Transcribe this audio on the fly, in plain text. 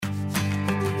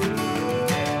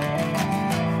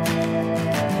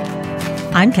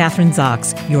I'm Kathryn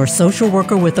Zox, your social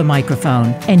worker with a microphone,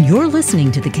 and you're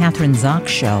listening to The Kathryn Zox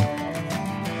Show.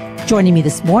 Joining me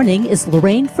this morning is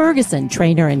Lorraine Ferguson,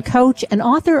 trainer and coach and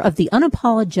author of The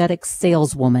Unapologetic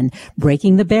Saleswoman,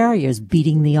 Breaking the Barriers,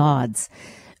 Beating the Odds.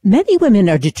 Many women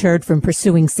are deterred from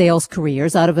pursuing sales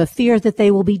careers out of a fear that they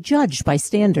will be judged by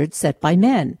standards set by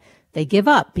men. They give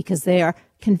up because they are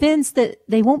convinced that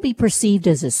they won't be perceived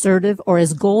as assertive or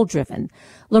as goal-driven.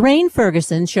 Lorraine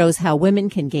Ferguson shows how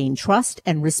women can gain trust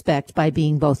and respect by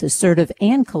being both assertive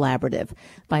and collaborative.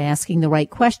 By asking the right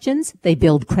questions, they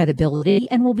build credibility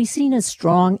and will be seen as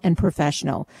strong and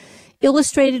professional.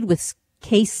 Illustrated with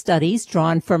case studies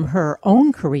drawn from her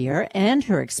own career and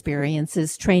her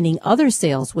experiences training other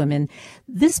saleswomen,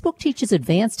 this book teaches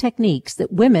advanced techniques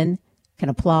that women can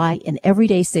apply in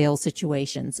everyday sales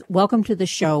situations. Welcome to the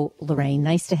show, Lorraine.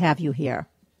 Nice to have you here.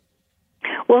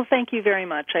 Well, thank you very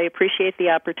much. I appreciate the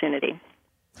opportunity.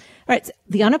 All right.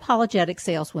 The Unapologetic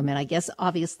Saleswoman, I guess,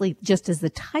 obviously, just as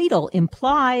the title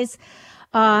implies,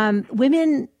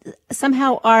 women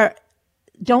somehow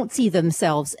don't see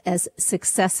themselves as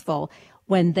successful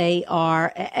when they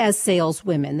are as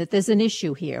saleswomen, that there's an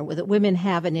issue here, that women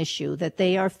have an issue, that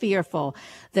they are fearful,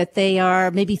 that they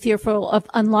are maybe fearful of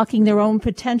unlocking their own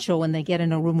potential when they get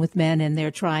in a room with men and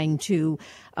they're trying to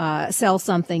sell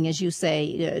something, as you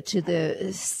say, to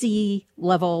the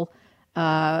C-level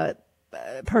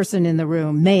person in the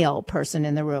room, male person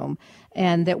in the room,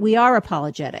 and that we are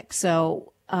apologetic.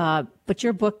 So, but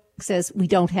your book says we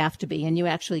don't have to be, and you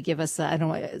actually give us,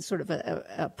 sort of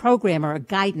a program or a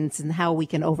guidance in how we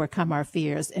can overcome our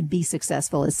fears and be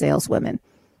successful as saleswomen.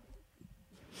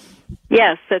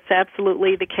 Yes, that's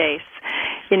absolutely the case.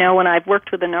 You know, when I've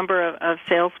worked with a number of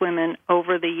saleswomen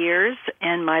over the years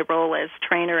in my role as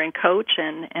trainer and coach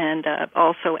and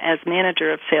also as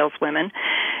manager of saleswomen,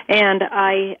 and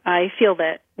I feel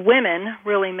that women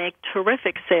really make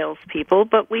terrific salespeople,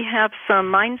 but we have some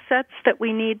mindsets that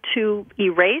we need to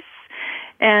erase.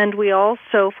 And we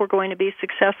also, if we're going to be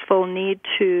successful, need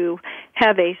to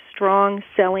have a strong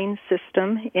selling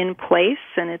system in place.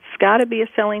 And it's got to be a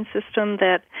selling system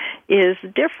that is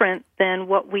different than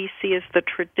what we see as the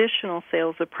traditional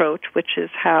sales approach, which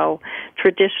is how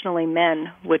traditionally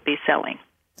men would be selling.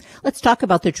 Let's talk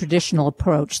about the traditional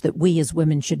approach that we as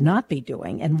women should not be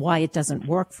doing and why it doesn't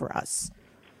work for us.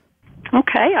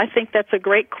 Okay, I think that's a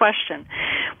great question.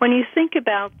 When you think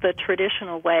about the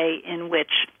traditional way in which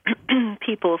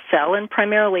people sell, and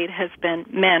primarily it has been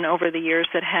men over the years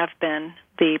that have been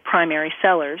the primary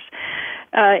sellers,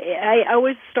 I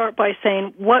always start by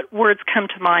saying, what words come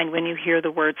to mind when you hear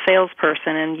the word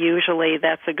salesperson? And usually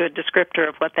that's a good descriptor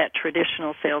of what that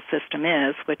traditional sales system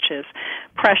is, which is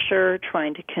pressure,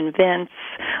 trying to convince,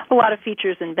 a lot of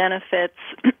features and benefits,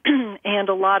 and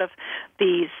a lot of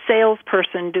the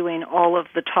salesperson doing all of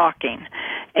the talking.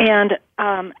 And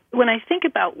when I think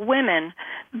about women,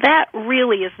 that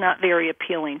really is not very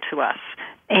appealing to us.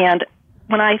 And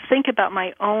when I think about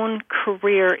my own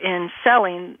career in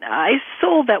selling, I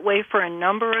sold that way for a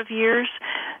number of years,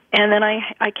 and then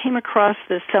I came across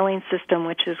this selling system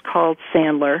which is called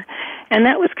Sandler, and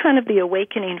that was kind of the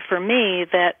awakening for me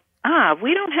that,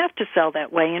 we don't have to sell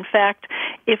that way. In fact,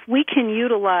 if we can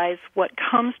utilize what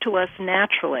comes to us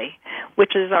naturally,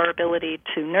 which is our ability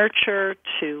to nurture,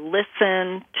 to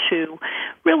listen, to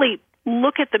really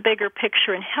look at the bigger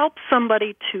picture and help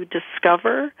somebody to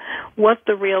discover what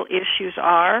the real issues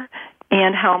are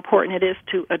and how important it is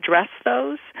to address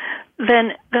those,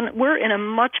 then we're in a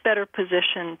much better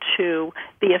position to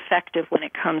be effective when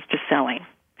it comes to selling.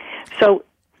 So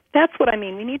that's what I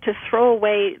mean. We need to throw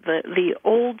away the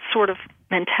old sort of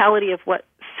mentality of what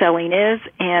selling is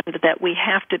and that we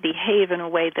have to behave in a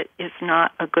way that is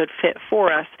not a good fit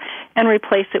for us and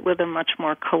replace it with a much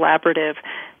more collaborative,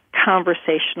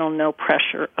 conversational,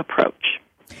 no-pressure approach.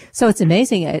 So it's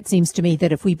amazing, it seems to me,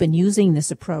 that if we've been using this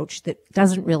approach that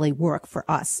doesn't really work for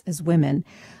us as women,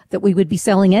 that we would be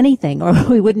selling anything, or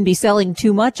we wouldn't be selling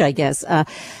too much, I guess.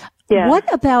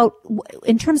 What about,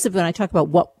 in terms of when I talk about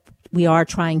what we are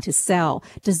trying to sell,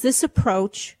 does this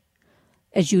approach,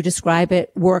 as you describe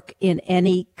it, work in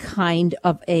any kind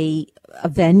of a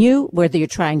venue, whether you're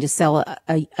trying to sell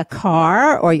a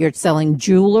car or you're selling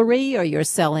jewelry or you're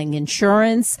selling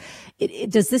insurance?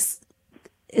 Is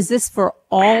this for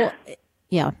all?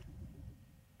 Yeah.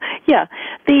 Yeah.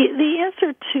 The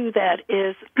answer to that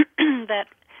is that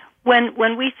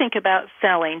when we think about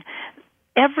selling,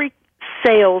 every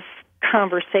sales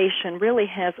conversation really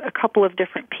has a couple of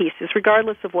different pieces,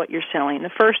 regardless of what you're selling.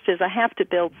 The first is I have to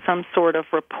build some sort of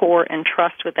rapport and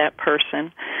trust with that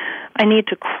person. I need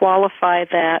to qualify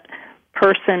that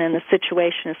person and the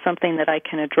situation is something that I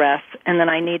can address, and then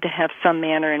I need to have some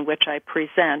manner in which I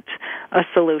present a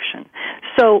solution.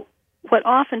 So what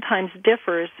oftentimes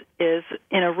differs is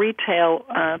in a retail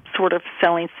sort of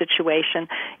selling situation,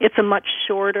 it's a much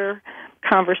shorter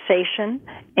conversation,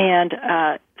 and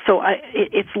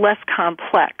it's less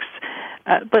complex.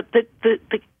 But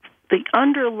the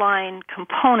underlying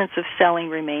components of selling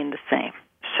remain the same.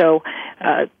 So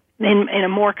in a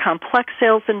more complex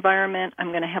sales environment, I'm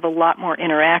going to have a lot more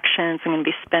interactions. I'm going to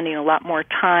be spending a lot more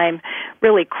time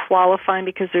really qualifying,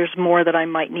 because there's more that I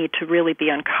might need to really be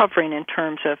uncovering in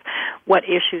terms of what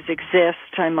issues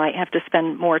exist. I might have to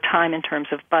spend more time in terms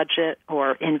of budget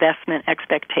or investment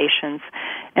expectations.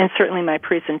 And certainly my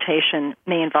presentation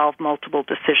may involve multiple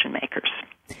decision makers.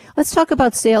 Let's talk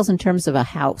about sales in terms of a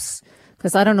house,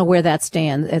 because I don't know where that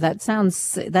stands.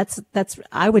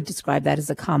 I would describe that as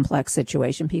a complex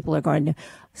situation. People are going to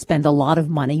spend a lot of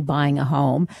money buying a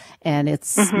home, and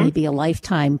it's maybe a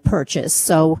lifetime purchase.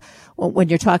 So when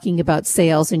you're talking about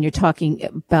sales and you're talking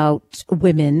about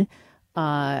women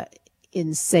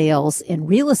in sales in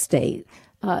real estate,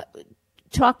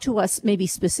 talk to us maybe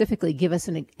specifically, give us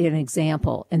an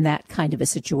example in that kind of a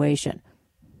situation.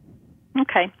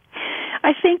 Okay.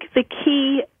 I think the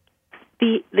key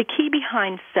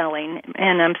behind selling,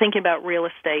 and I'm thinking about real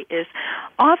estate, is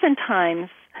oftentimes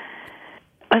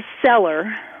a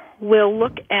seller will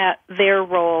look at their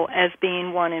role as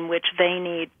being one in which they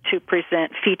need to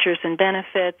present features and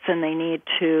benefits, and they need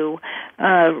to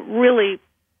really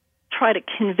try to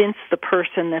convince the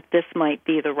person that this might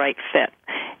be the right fit.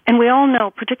 And we all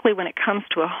know, particularly when it comes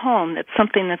to a home, that's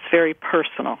something that's very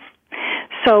personal.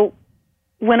 So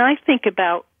when I think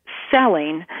about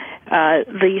selling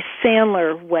the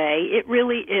Sandler way, it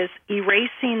really is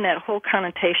erasing that whole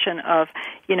connotation of,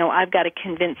 I've got to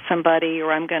convince somebody,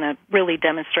 or I'm going to really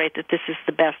demonstrate that this is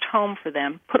the best home for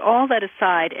them. Put all that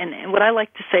aside, and what I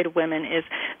like to say to women is,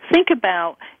 think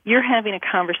about you're having a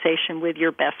conversation with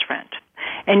your best friend,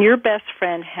 and your best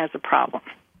friend has a problem.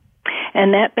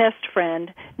 And that best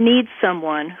friend needs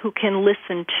someone who can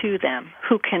listen to them,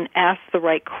 who can ask the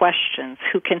right questions,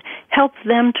 who can help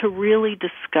them to really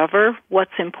discover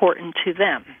what's important to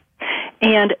them.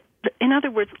 And in other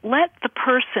words, let the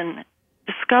person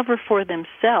discover for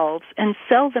themselves and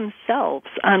sell themselves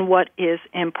on what is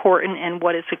important and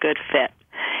what is a good fit.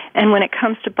 And when it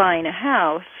comes to buying a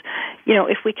house,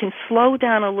 if we can slow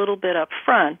down a little bit up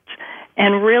front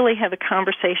and really have a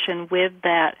conversation with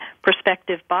that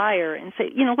prospective buyer and say,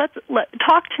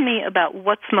 talk to me about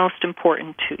what's most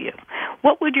important to you.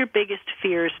 What would your biggest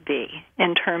fears be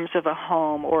in terms of a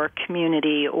home or a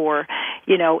community or,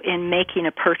 in making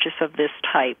a purchase of this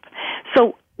type?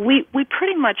 So we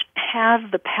pretty much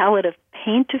have the palette of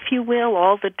paint, if you will,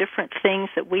 all the different things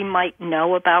that we might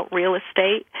know about real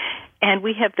estate. And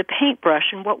we have the paintbrush,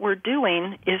 and what we're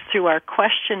doing is through our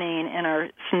questioning and our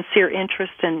sincere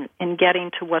interest in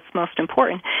getting to what's most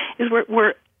important, is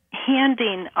we're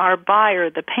handing our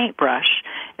buyer the paintbrush.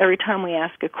 Every time we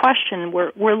ask a question,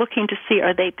 we're looking to see,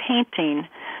 are they painting?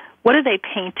 What are they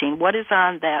painting? What is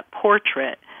on that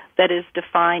portrait that is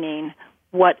defining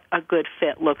what a good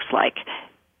fit looks like?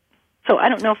 So I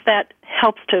don't know if that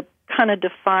helps to kind of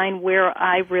define where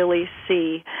I really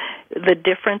see the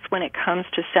difference when it comes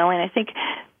to selling. I think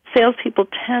salespeople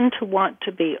tend to want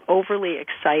to be overly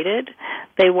excited.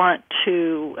 They want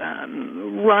to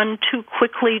run too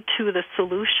quickly to the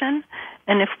solution.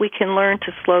 And if we can learn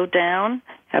to slow down,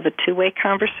 have a two-way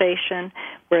conversation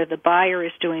where the buyer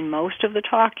is doing most of the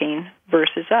talking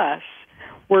versus us,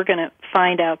 we're going to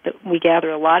find out that we gather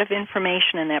a lot of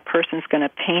information, and that person's going to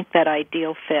paint that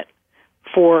ideal fit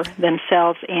for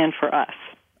themselves and for us.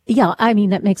 Yeah, I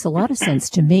mean, that makes a lot of sense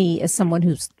to me as someone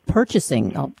who's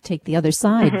purchasing. I'll take the other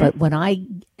side, but when I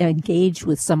engage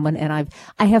with someone, and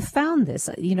I have found this,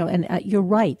 and you're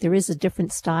right, there is a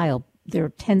different style. There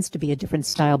tends to be a different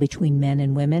style between men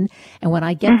and women. And when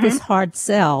I get this hard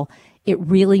sell, it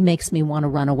really makes me want to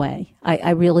run away.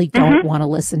 I really don't want to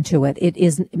listen to it.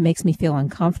 It makes me feel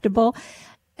uncomfortable.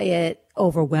 It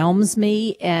overwhelms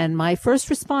me. And my first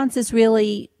response is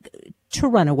really to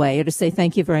run away or to say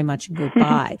thank you very much and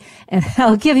goodbye. And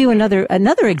I'll give you another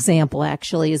example,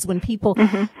 actually, is when people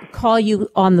call you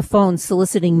on the phone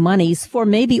soliciting monies for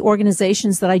maybe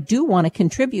organizations that I do want to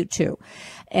contribute to.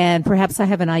 And perhaps I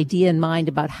have an idea in mind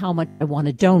about how much I want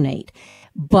to donate.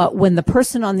 But when the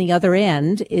person on the other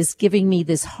end is giving me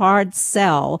this hard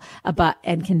sell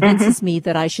and convinces me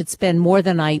that I should spend more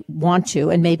than I want to,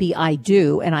 and maybe I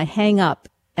do, and I hang up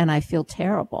and I feel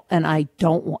terrible, and I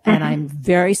don't want, and I'm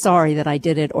very sorry that I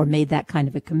did it or made that kind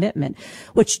of a commitment,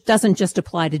 which doesn't just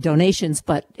apply to donations,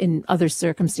 but in other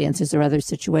circumstances or other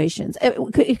situations.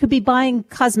 It could be buying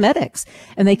cosmetics,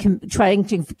 and they can trying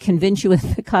to convince you at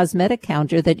the cosmetic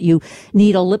counter that you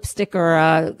need a lipstick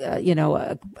or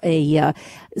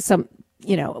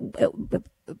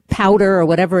powder or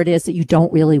whatever it is that you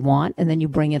don't really want, and then you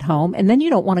bring it home, and then you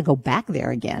don't want to go back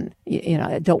there again.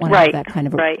 Don't want to have that kind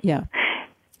of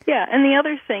Yeah, and the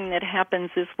other thing that happens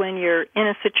is when you're in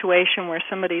a situation where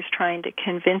somebody's trying to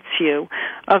convince you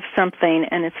of something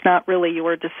and it's not really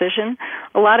your decision,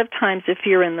 a lot of times if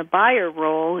you're in the buyer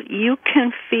role, you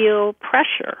can feel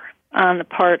pressure on the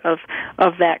part of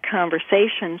that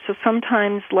conversation. So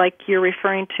sometimes, like you're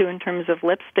referring to in terms of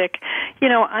lipstick,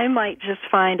 I might just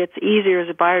find it's easier as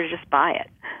a buyer to just buy it,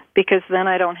 because then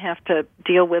I don't have to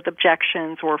deal with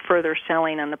objections or further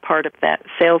selling on the part of that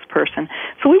salesperson.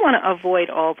 So we want to avoid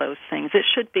all those things. It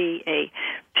should be a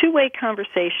two-way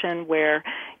conversation where,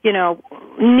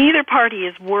 neither party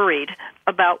is worried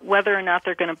about whether or not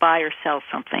they're going to buy or sell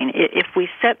something. If we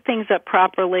set things up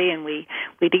properly and we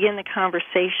begin the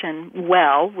conversation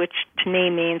well, which to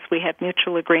me means we have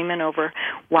mutual agreement over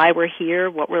why we're here,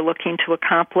 what we're looking to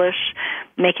accomplish,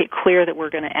 make it clear that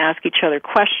we're going to ask each other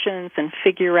questions and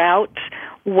figure out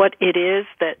what it is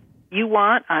that you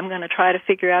want. I'm going to try to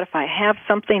figure out if I have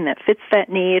something that fits that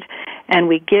need, and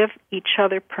we give each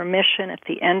other permission at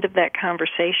the end of that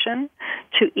conversation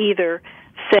to either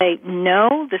say,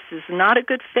 no, this is not a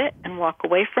good fit, and walk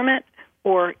away from it,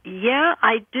 or, yeah,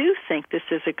 I do think this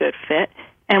is a good fit,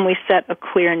 and we set a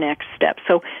clear next step.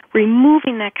 So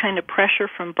removing that kind of pressure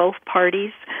from both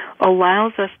parties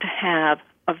allows us to have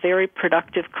a very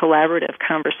productive, collaborative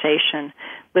conversation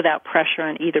without pressure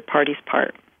on either party's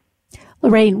part.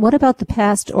 Lorraine, what about the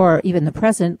past or even the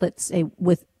present, let's say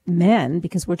with men,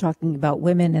 because we're talking about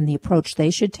women and the approach they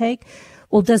should take?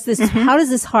 Well, how does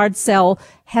this hard sell,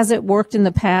 has it worked in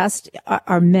the past?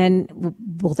 Are men,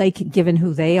 will they, given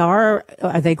who they are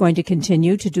they going to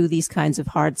continue to do these kinds of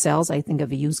hard sells? I think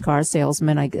of a used car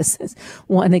salesman, I guess, is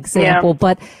one example.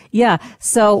 Yeah.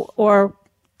 But or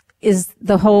is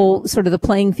the whole sort of the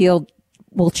playing field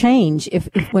will change if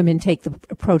women take the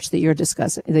approach that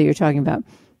you're talking about?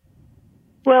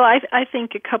 Well, I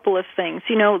think a couple of things.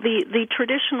 The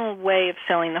traditional way of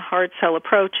selling, the hard sell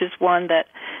approach, is one that,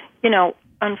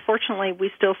 unfortunately,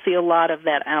 we still see a lot of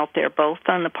that out there, both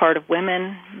on the part of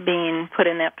women being put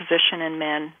in that position and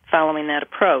men following that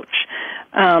approach.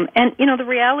 The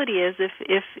reality is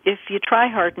if you try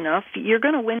hard enough, you're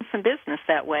going to win some business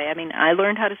that way. I mean, I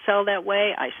learned how to sell that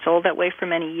way. I sold that way for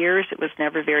many years. It was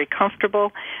never very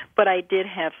comfortable, but I did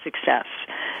have success.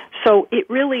 So it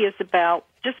really is about,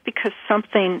 just because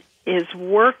something is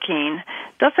working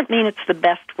doesn't mean it's the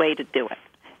best way to do it.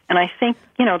 And I think,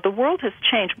 the world has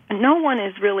changed. No one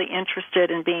is really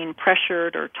interested in being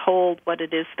pressured or told what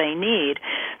it is they need.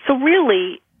 So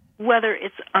really, whether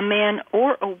it's a man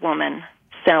or a woman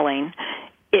selling,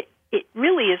 it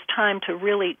really is time to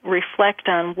really reflect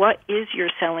on what is your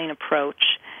selling approach,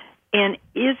 and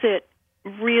is it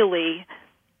really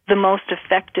the most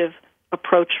effective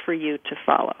approach for you to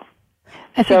follow?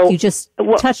 I think you just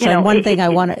touched on one thing.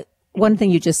 One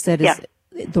thing you just said is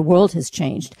the world has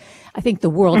changed. I think the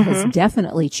world has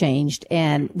definitely changed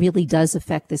and really does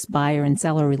affect this buyer and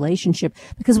seller relationship,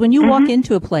 because when you walk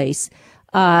into a place,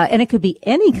 and it could be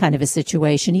any kind of a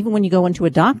situation, even when you go into a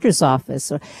doctor's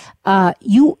office,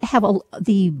 you have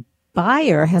the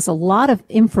buyer has a lot of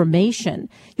information.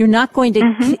 You're not going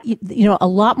to, a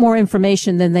lot more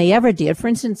information than they ever did. For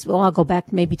instance, I'll go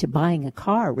back maybe to buying a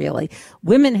car, really.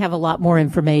 Women have a lot more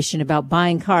information about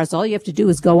buying cars. All you have to do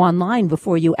is go online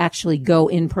before you actually go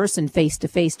in person, face to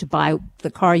face, to buy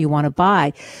the car you want to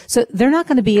buy. So they're not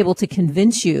going to be able to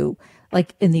convince you,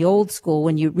 like in the old school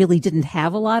when you really didn't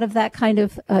have a lot of that kind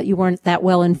of, you weren't that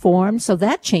well informed. So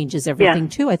that changes everything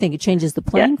too. I think it changes the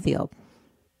playing field.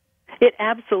 It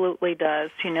absolutely does,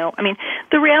 I mean,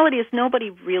 the reality is nobody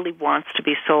really wants to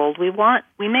be sold. We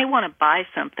may want to buy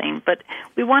something, but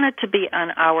we want it to be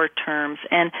on our terms.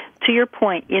 And to your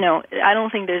point, I don't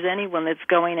think there's anyone that's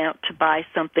going out to buy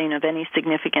something of any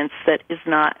significance that is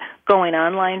not going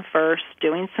online first,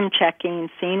 doing some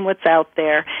checking, seeing what's out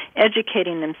there,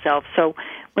 educating themselves. So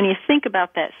when you think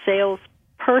about that sales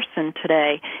person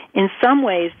today, in some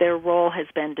ways their role has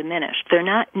been diminished. They're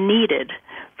not needed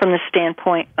from the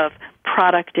standpoint of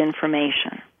product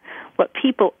information. What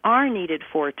people are needed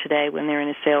for today when they're in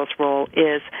a sales role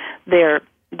is their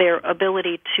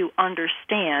ability to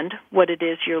understand what it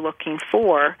is you're looking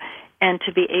for and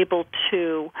to be able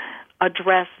to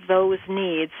address those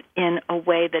needs in a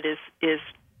way that is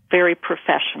very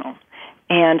professional.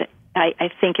 And I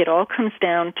think it all comes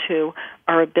down to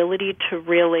our ability to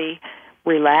really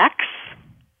relax,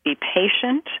 be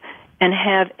patient, and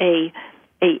have a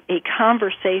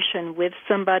conversation with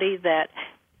somebody that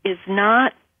is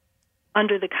not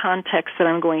under the context that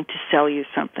I'm going to sell you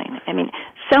something. I mean,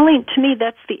 selling, to me,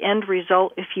 that's the end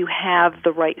result if you have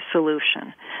the right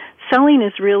solution. Selling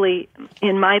is really,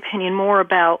 in my opinion, more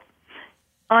about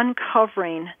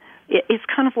uncovering. It's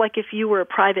kind of like if you were a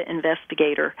private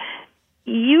investigator.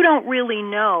 You don't really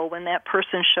know when that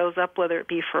person shows up, whether it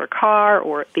be for a car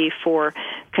or it be for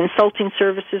consulting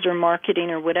services or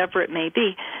marketing or whatever it may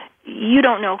be. You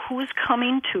don't know who's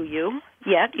coming to you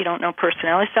yet. You don't know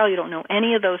personality style. You don't know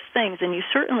any of those things, and you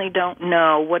certainly don't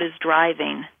know what is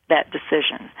driving that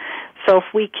decision. So if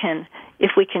we can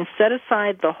set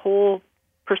aside the whole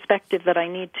perspective that I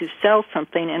need to sell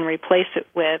something and replace it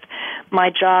with,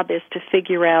 my job is to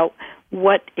figure out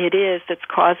what it is that's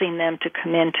causing them to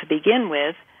come in to begin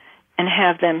with, and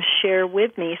have them share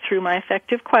with me through my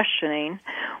effective questioning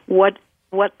what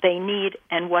they need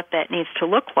and what that needs to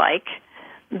look like.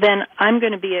 Then I'm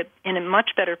going to be in a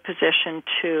much better position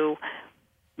to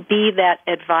be that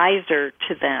advisor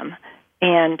to them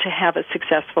and to have a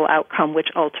successful outcome, which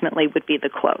ultimately would be the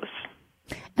close.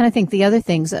 And I think the other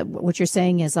things, what you're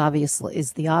saying is the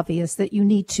obvious, that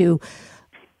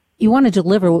you want to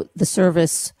deliver the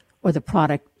service or the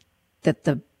product that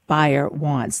the buyer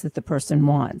wants, that the person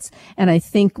wants. And I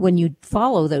think when you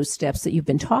follow those steps that you've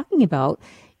been talking about,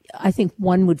 I think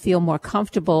one would feel more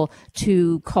comfortable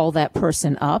to call that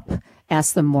person up,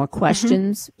 ask them more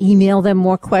questions, email them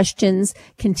more questions,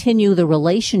 continue the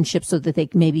relationship so that they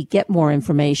maybe get more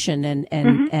information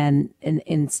and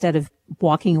instead of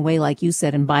walking away, like you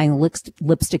said, and buying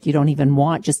lipstick you don't even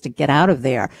want just to get out of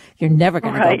there. You're never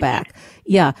going to go back.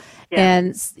 Yeah.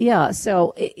 And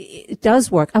so it does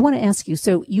work. I want to ask you,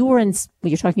 so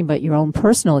you're talking about your own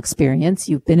personal experience.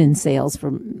 You've been in sales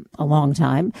for a long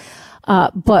time.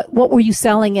 But what were you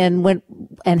selling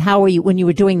and how were you when you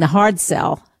were doing the hard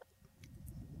sell?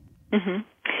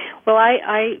 Well,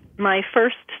 my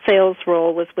first sales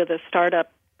role was with a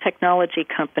startup technology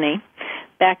company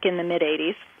back in the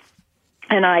mid-'80s,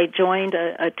 and I joined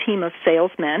a team of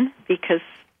salesmen because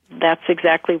that's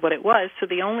exactly what it was. So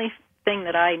the only thing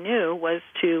that I knew was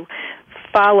to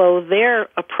follow their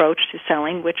approach to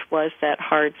selling, which was that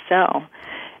hard sell.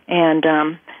 And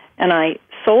I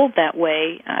sold that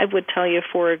way, I would tell you,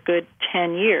 for a good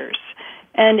 10 years.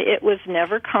 And it was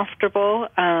never comfortable.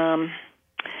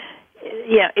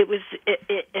 It was,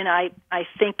 and I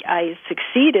think I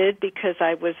succeeded because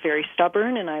I was very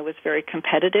stubborn and I was very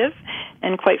competitive.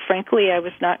 And quite frankly, I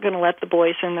was not going to let the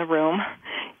boys in the room,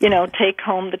 take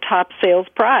home the top sales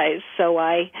prize. So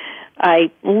I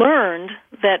learned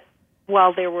that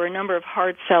while there were a number of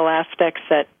hard sell aspects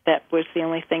that was the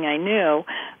only thing I knew,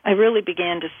 I really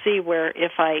began to see where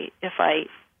if I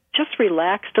just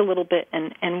relaxed a little bit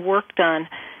and worked on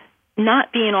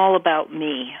not being all about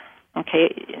me.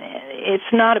 Okay,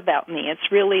 it's not about me.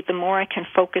 It's really the more I can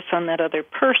focus on that other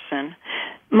person,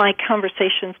 my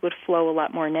conversations would flow a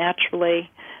lot more naturally.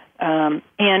 And,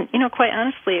 quite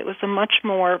honestly, it was a much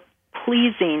more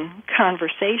pleasing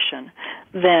conversation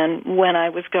than when I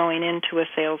was going into a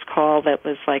sales call that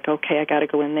was like, okay, I got to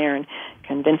go in there and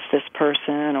convince this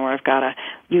person, or I've got to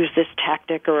use this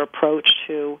tactic or approach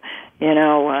to,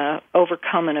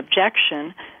 overcome an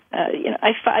objection.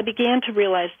 I began to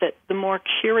realize that the more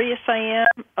curious I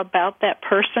am about that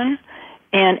person,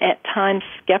 and at times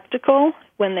skeptical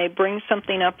when they bring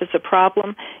something up as a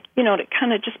problem, to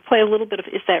kind of just play a little bit of,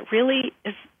 is that really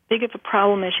as big of a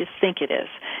problem as you think it is?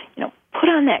 Put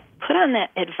on that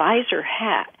advisor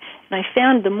hat. And I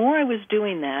found the more I was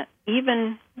doing that,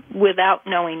 even without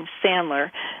knowing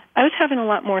Sandler, I was having a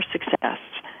lot more success.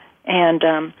 And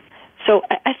so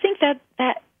I think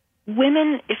that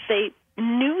women, if they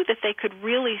knew that they could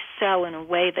really sell in a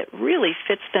way that really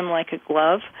fits them like a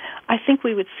glove, I think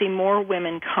we would see more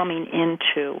women coming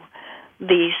into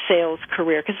the sales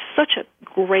career, because it's such a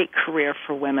great career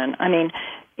for women. I mean,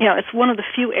 it's one of the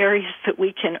few areas that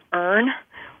we can earn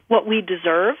what we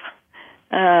deserve,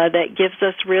 that gives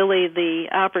us really the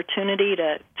opportunity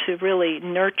to really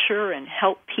nurture and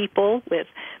help people with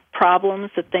problems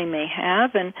that they may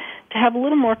have, and to have a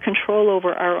little more control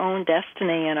over our own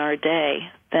destiny in our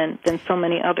day than so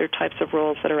many other types of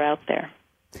roles that are out there.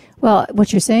 Well,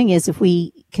 what you're saying is if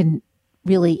we can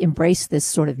really embrace this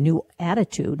sort of new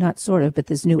attitude, not sort of, but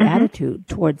this new attitude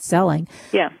towards selling,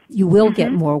 you will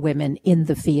get more women in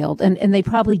the field. And they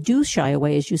probably do shy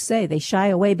away, as you say. They shy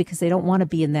away because they don't want to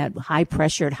be in that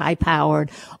high-pressured,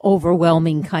 high-powered,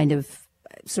 overwhelming kind of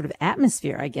sort of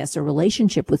atmosphere, I guess, or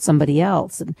relationship with somebody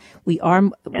else. And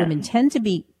women tend to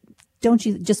be, don't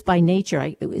you, just by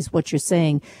nature, is what you're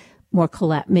saying, more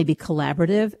maybe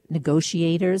collaborative,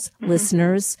 negotiators,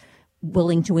 listeners,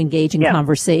 willing to engage in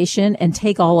conversation and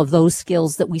take all of those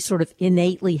skills that we sort of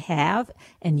innately have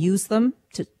and use them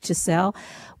to sell.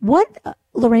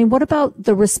 Lorraine, what about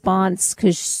the response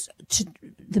to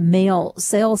the male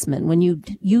salesman when you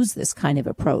use this kind of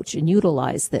approach and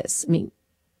utilize this? I mean,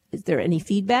 is there any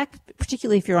feedback,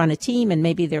 particularly if you're on a team and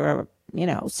maybe there are,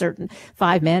 certain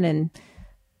 5 men and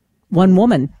 1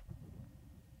 woman?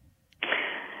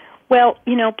 Well,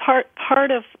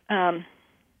 part of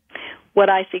what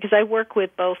I see, because I work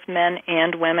with both men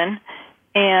and women,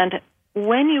 and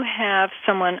when you have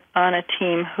someone on a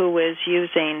team who is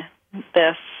using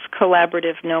this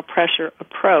collaborative, no-pressure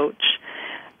approach,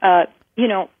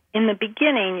 in the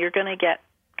beginning, you're going to get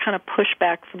kind of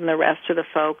pushback from the rest of the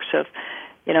folks of,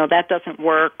 that doesn't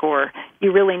work, or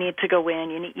you really need to go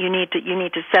in. You need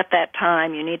to set that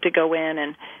time. You need to go in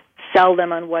and sell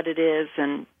them on what it is,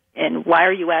 and why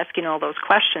are you asking all those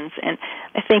questions? And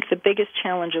I think the biggest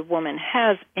challenge a woman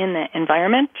has in the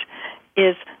environment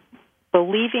is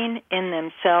believing in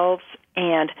themselves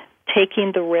and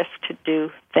taking the risk to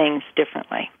do things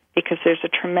differently, because there's a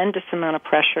tremendous amount of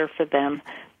pressure for them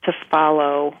to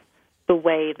follow the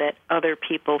way that other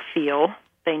people feel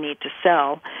they need to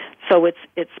sell. So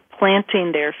it's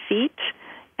planting their feet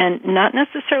and not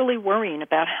necessarily worrying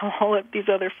about how all of these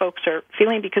other folks are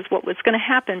feeling, because what was going to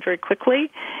happen very quickly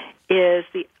is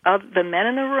the men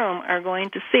in the room are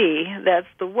going to see that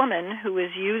the woman who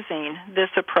is using this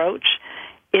approach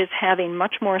is having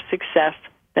much more success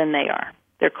than they are.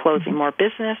 They're closing more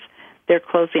business, they're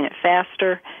closing it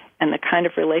faster, and the kind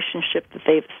of relationship that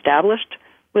they've established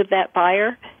with that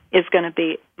buyer is going to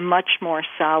be much more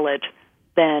solid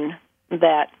than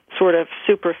that sort of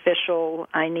superficial,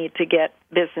 I need to get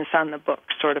business on the book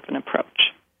sort of an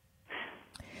approach.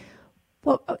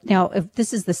 Well, now, if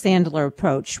this is the Sandler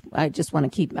approach, I just want to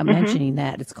keep mentioning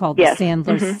that. It's called the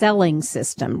Sandler selling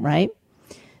system, right?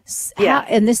 Yeah.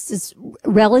 And this is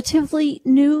relatively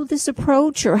new, this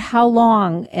approach, or how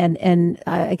long? And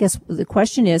I guess the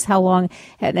question is, how long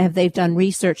have they done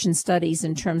research and studies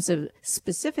in terms of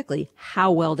specifically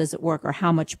how well does it work, or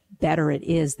how much better it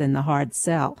is than the hard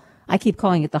sell? I keep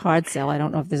calling it the hard sell. I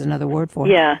don't know if there's another word for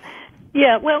it. Yeah.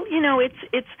 Well,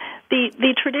 it's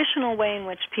the traditional way in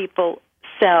which people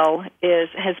sell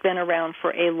has been around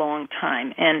for a long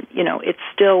time, and it's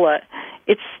still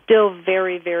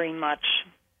very, very much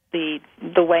the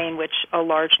way in which a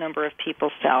large number of people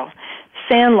sell.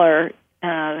 Sandler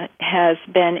has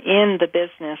been in the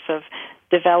business of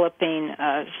developing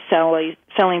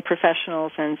selling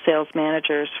professionals and sales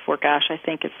managers for, I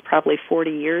think it's probably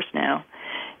 40 years now.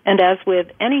 And as with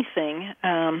anything,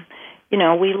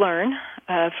 we learn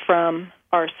from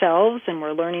ourselves, and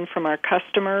we're learning from our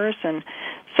customers, and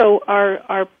so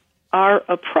our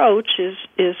approach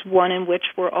is one in which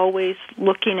we're always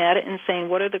looking at it and saying,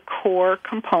 what are the core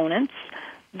components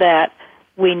that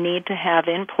we need to have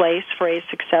in place for a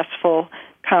successful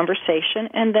conversation,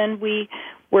 and then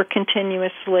we're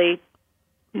continuously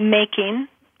making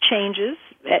changes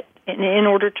in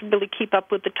order to really keep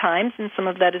up with the times, and some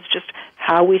of that is just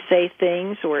how we say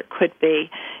things, or it could be,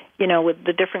 with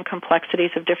the different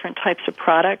complexities of different types of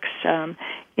products,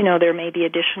 there may be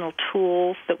additional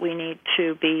tools that we need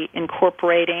to be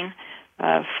incorporating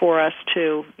for us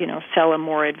to, sell a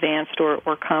more advanced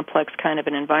or complex kind of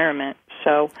an environment.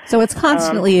 So it's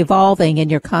constantly evolving,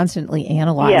 and you're constantly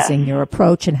analyzing your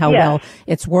approach and how well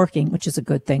it's working, which is a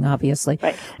good thing, obviously.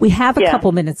 Right. We have a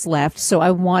couple minutes left, so I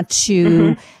want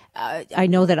to I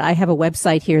know that I have a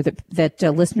website here that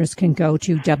listeners can go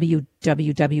to,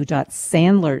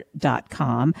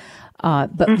 www.sandler.com.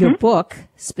 But your book,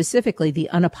 specifically The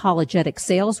Unapologetic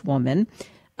Saleswoman,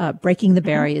 Breaking the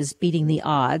Barriers, Beating the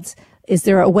Odds, is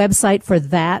there a website for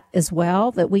that as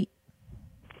well that we...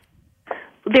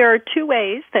 There are 2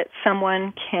 ways that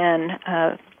someone can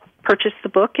purchase the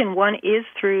book, and one is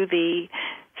through the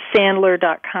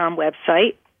Sandler.com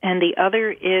website, and the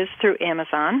other is through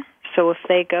Amazon. So if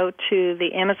they go to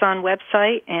the Amazon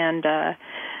website and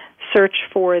search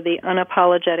for The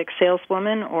Unapologetic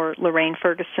Saleswoman or Lorraine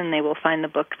Ferguson, they will find the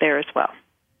book there as well.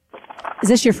 Is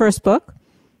this your first book?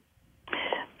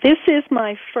 This is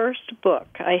my first book.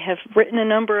 I have written a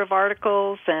number of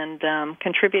articles and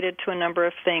contributed to a number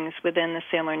of things within the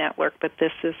Sandler Network, but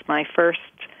this is my first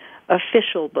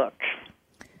official book.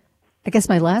 I guess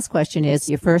my last question is,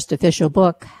 your first official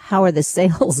book, how are the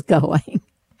sales going?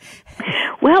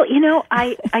 Well,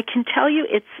 I can tell you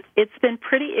it's been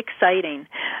pretty exciting.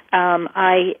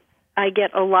 I I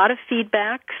get a lot of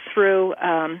feedback through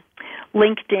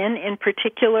LinkedIn in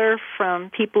particular from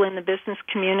people in the business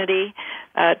community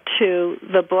to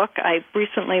the book. I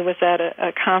recently was at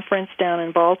a conference down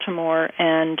in Baltimore,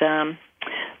 and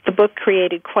the book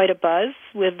created quite a buzz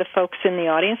with the folks in the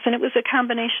audience, and it was a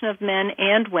combination of men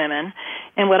and women.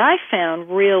 And what I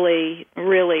found really,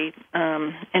 really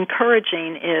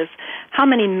encouraging is how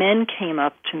many men came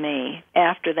up to me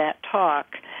after that talk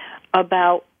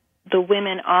about the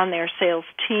women on their sales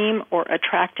team or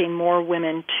attracting more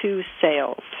women to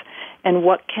sales, and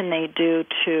what can they do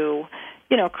to,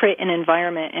 create an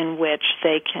environment in which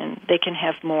they can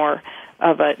have more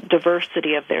of a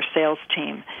diversity of their sales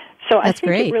team. So I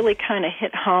think it really kind of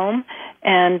hit home,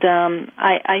 and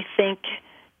I think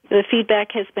the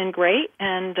feedback has been great,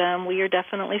 and we are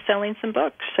definitely selling some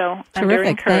books. So I'm very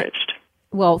encouraged.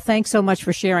 Well, thanks so much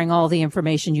for sharing all the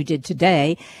information you did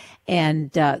today. And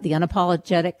The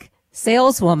Unapologetic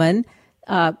Saleswoman,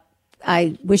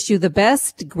 I wish you the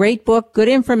best. Great book, good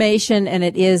information, and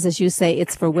it is, as you say,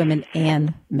 it's for women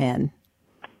and men.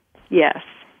 Yes.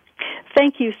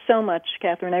 Thank you so much,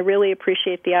 Catherine. I really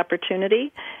appreciate the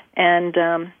opportunity, and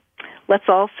let's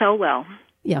all sell well.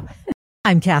 Yeah.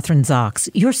 I'm Catherine Zox,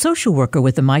 your social worker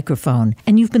with a microphone,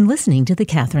 and you've been listening to The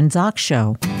Catherine Zox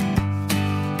Show.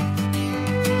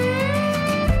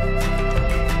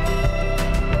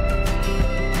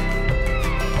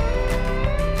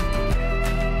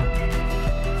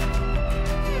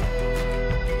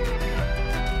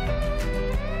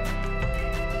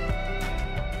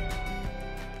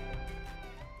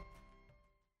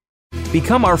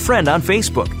 Become our friend on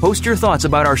Facebook. Post your thoughts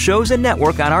about our shows and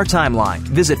network on our timeline.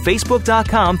 Visit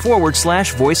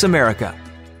Facebook.com/Voice America.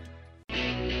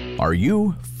 Are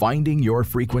you finding your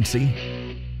frequency?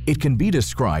 It can be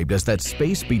described as that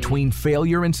space between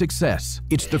failure and success.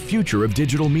 It's the future of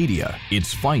digital media.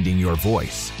 It's finding your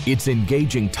voice. It's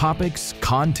engaging topics,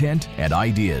 content, and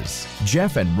ideas.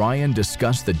 Jeff and Ryan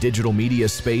discuss the digital media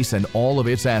space and all of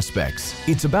its aspects.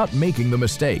 It's about making the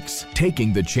mistakes,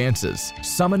 taking the chances,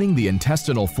 summoning the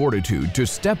intestinal fortitude to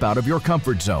step out of your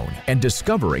comfort zone, and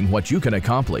discovering what you can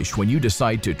accomplish when you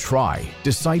decide to try,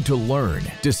 decide to learn,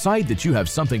 decide that you have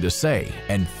something to say,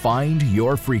 and find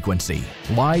your frequency.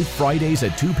 Live Fridays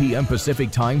at 2 p.m. Pacific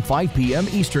Time, 5 p.m.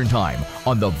 Eastern Time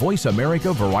on the Voice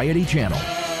America Variety Channel.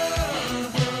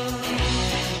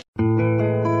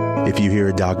 If you hear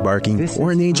a dog barking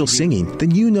or an angel singing,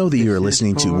 then you know that you are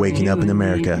listening to Waking Up in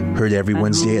America. Heard every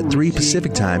Wednesday at 3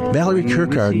 Pacific Time, Valerie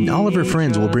Kirkard and all of her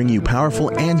friends will bring you powerful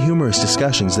and humorous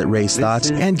discussions that raise thoughts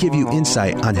and give you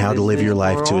insight on how to live your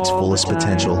life to its fullest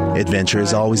potential. Adventure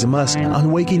is always a must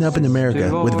on Waking Up in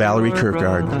America with Valerie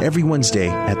Kirkard every Wednesday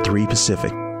at 3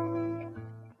 Pacific.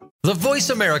 The Voice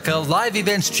America Live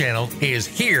Events channel is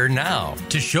here now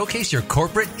to showcase your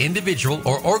corporate, individual,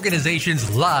 or organization's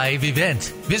live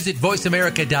event. Visit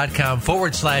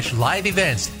voiceamerica.com/live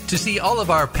events to see all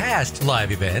of our past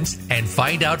live events and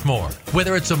find out more.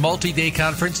 Whether it's a multi-day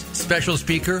conference, special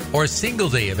speaker, or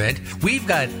single-day event, we've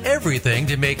got everything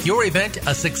to make your event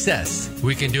a success.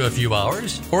 We can do a few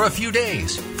hours or a few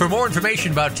days. For more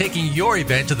information about taking your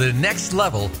event to the next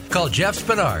level, call Jeff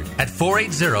Spinard at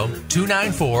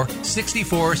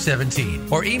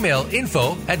 480-294-6417 or email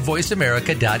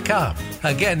info@voiceamerica.com.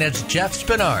 Again, that's Jeff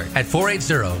Spinard at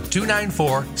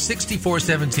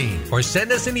 480-294-6417 or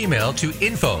send us an email to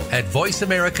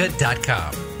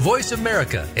info@voiceamerica.com. Voice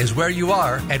America is where you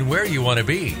are and where you want to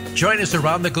be. Join us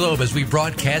around the globe as we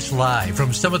broadcast live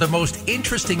from some of the most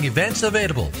interesting events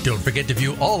available. Don't forget to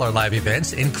view all our live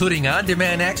events, including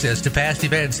on-demand access to past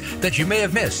events that you may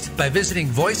have missed by visiting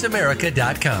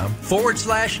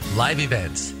voiceamerica.com/live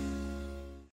events.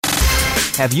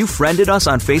 Have you friended us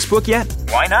on Facebook yet?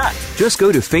 Why not? Just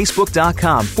go to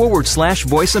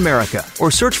Facebook.com/Voice America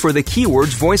or search for the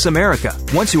keywords Voice America.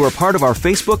 Once you are part of our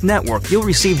Facebook network, you'll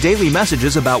receive daily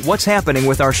messages about what's happening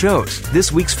with our shows,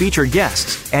 this week's featured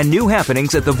guests, and new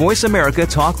happenings at the Voice America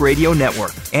Talk Radio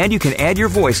Network. And you can add your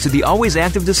voice to the always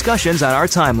active discussions on our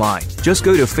timeline. Just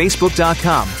go to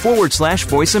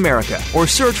Facebook.com/Voice America or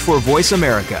search for Voice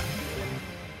America.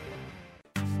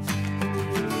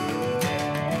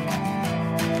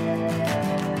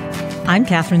 I'm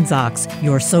Catherine Zox,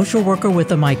 your social worker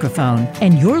with a microphone,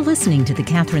 and you're listening to The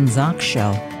Catherine Zox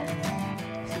Show.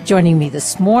 Joining me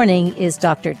this morning is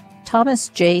Dr. Thomas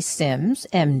J. Sims,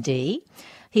 MD.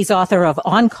 He's author of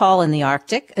On Call in the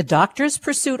Arctic, A Doctor's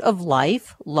Pursuit of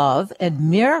Life, Love, and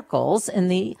Miracles in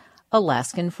the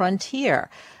Alaskan Frontier.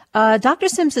 Dr.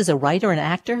 Sims is a writer and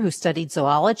actor who studied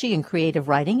zoology and creative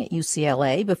writing at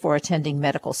UCLA before attending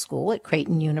medical school at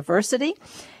Creighton University.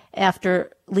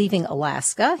 After leaving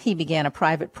Alaska, he began a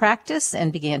private practice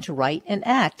and began to write and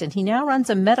act. And he now runs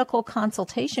a medical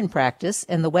consultation practice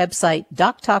and the website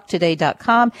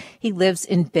doctalktoday.com. He lives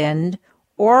in Bend,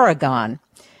 Oregon.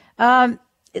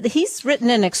 He's written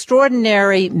an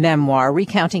extraordinary memoir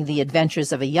recounting the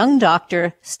adventures of a young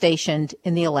doctor stationed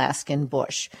in the Alaskan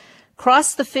bush.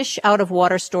 Cross the fish out of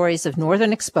water stories of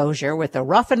northern exposure with the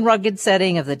rough and rugged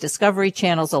setting of the Discovery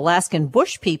Channel's Alaskan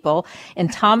Bush People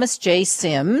and Thomas J.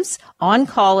 Sims on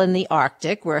call in the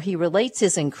Arctic, where he relates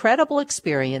his incredible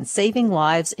experience saving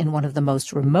lives in one of the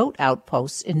most remote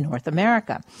outposts in North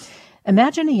America.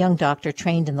 Imagine a young doctor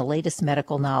trained in the latest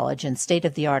medical knowledge and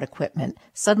state-of-the-art equipment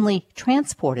suddenly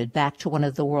transported back to one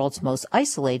of the world's most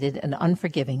isolated and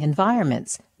unforgiving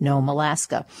environments, Nome,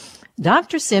 Alaska.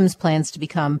 Dr. Sims plans to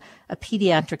become a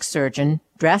pediatric surgeon.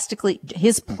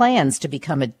 His plans to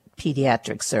become a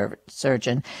pediatric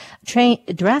surgeon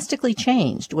drastically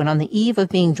changed when, on the eve of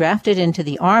being drafted into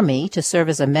the Army to serve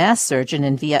as a mass surgeon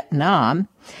in Vietnam,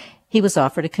 he was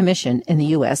offered a commission in the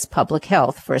U.S. Public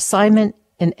Health for assignment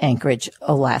in Anchorage,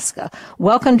 Alaska.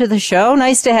 Welcome to the show.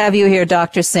 Nice to have you here,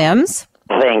 Dr. Sims.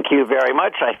 Thank you very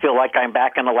much. I feel like I'm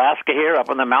back in Alaska here, up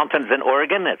in the mountains in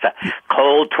Oregon. It's a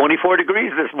cold 24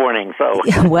 degrees this morning. So,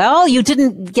 well, you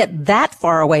didn't get that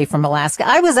far away from Alaska.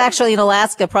 I was actually in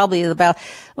Alaska probably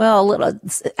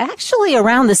actually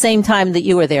around the same time that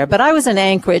you were there. But I was in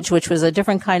Anchorage, which was a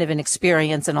different kind of an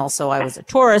experience, and also I was a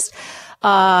tourist.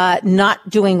 Not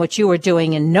doing what you were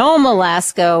doing in Nome,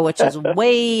 Alaska, which is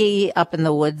way up in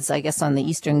the woods, I guess, on the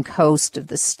eastern coast of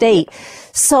the state.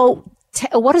 So,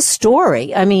 what a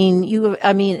story. I mean,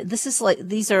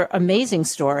 these are amazing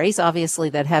stories, obviously,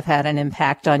 that have had an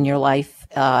impact on your life,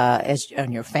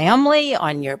 on your family,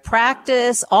 on your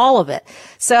practice, all of it.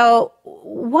 So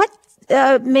what,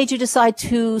 made you decide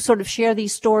to sort of share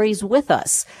these stories with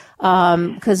us?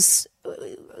 Cause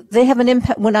they have an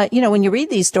impact when you read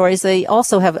these stories, they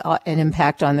also have an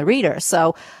impact on the reader.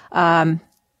 So,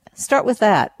 start with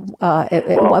that.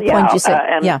 At what point did you say?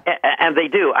 And they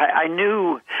do. I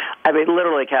knew,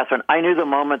 literally, Catherine, I knew the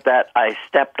moment that I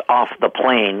stepped off the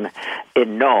plane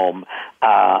in Nome,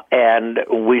 and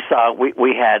we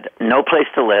had no place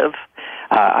to live.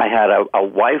 I had a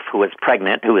wife who was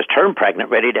pregnant, who was term pregnant,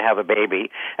 ready to have a baby,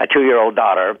 a 2-year-old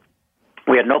daughter.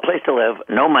 We had no place to live,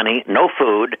 no money, no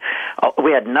food.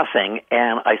 We had nothing,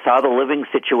 and I saw the living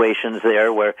situations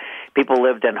there where people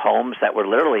lived in homes that were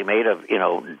literally made of,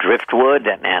 driftwood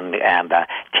and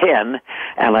tin.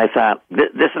 And I thought,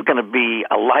 this is going to be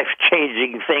a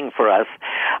life-changing thing for us.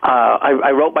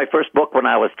 I wrote my first book when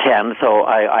I was 10, so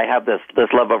I have this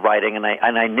love of writing, and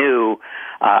I knew.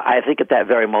 I think at that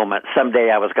very moment,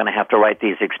 someday I was going to have to write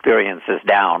these experiences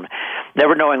down,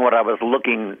 never knowing what I was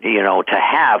looking, to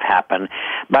have happen.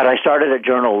 But I started a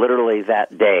journal literally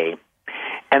that day.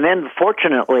 And then,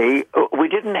 fortunately, we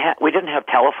didn't have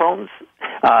telephones.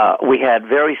 We had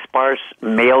very sparse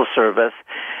mail service.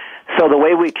 So the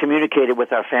way we communicated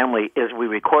with our family is we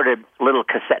recorded little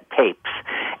cassette tapes,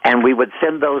 and we would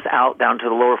send those out down to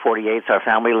the lower 48s. Our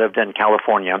family lived in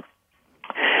California.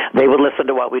 They would listen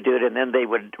to what we did, and then they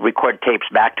would record tapes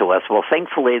back to us. Well,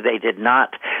 thankfully, they did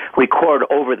not record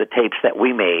over the tapes that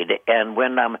we made. And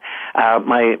when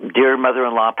my dear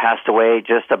mother-in-law passed away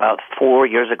just about 4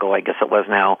 years ago, I guess it was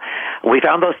now, we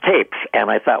found those tapes. And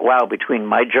I thought, wow, between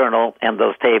my journal and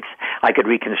those tapes, I could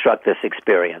reconstruct this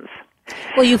experience.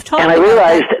 Well, you've talked and I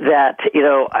realized that,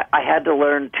 I had to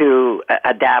learn to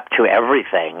adapt to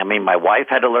everything. I mean, my wife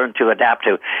had to learn to adapt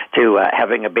to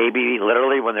having a baby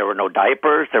literally when there were no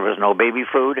diapers, there was no baby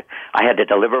food. I had to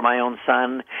deliver my own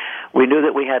son. We knew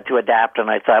that we had to adapt, and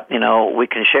I thought, we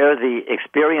can share the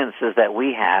experiences that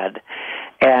we had,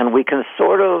 and we can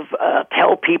sort of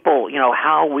tell people,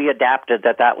 how we adapted,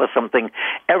 that was something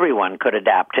everyone could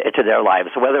adapt to their lives,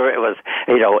 whether it was,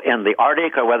 in the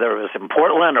Arctic or whether it was in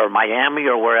Portland or Miami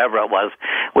or wherever it was.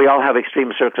 We all have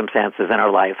extreme circumstances in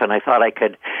our life, and I thought I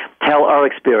could tell our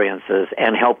experiences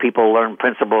and help people learn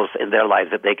principles in their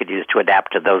lives that they could use to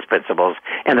adapt to those principles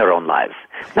in their own lives.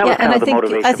 That was kind of the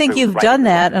motivation. I think you've done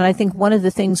that, and I think one of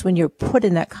the things when you're put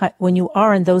in when you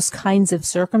are in those kinds of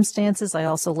circumstances, I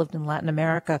also lived in Latin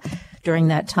America during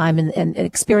that time and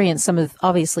experienced some of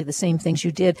obviously the same things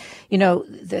you did.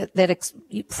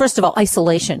 First of all,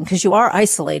 isolation, because you are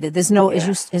isolated. There's no,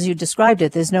 as you described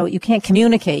it, you can't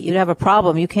communicate. You have a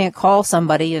problem, you can't call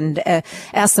somebody and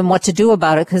ask them what to do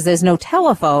about it because there's no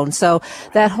telephone. So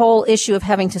that whole issue of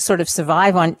having to sort of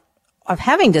survive on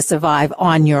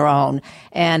your own.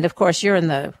 And of course, you're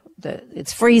in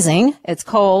it's freezing, it's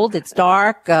cold, it's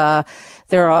dark. There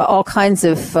are all kinds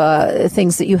of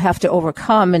things that you have to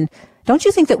overcome. And don't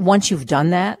you think that once you've done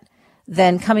that,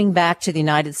 then coming back to the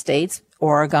United States,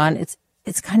 Oregon, it's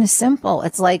kind of simple.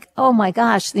 It's like, oh my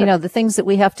gosh, the things that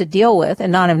we have to deal with,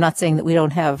 and I'm not saying that we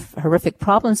don't have horrific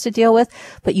problems to deal with,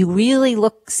 but you really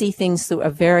see things through a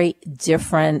very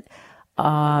different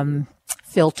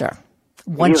filter.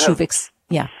 Once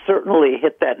certainly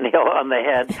hit that nail on the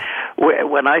head.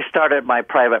 When I started my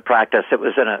private practice, it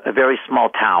was in a very small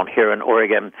town here in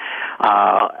Oregon,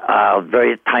 a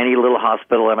very tiny little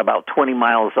hospital, and about 20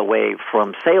 miles away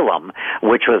from Salem,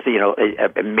 which was,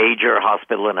 a major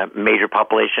hospital in a major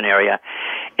population area.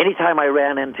 Anytime I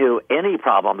ran into any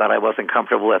problem that I wasn't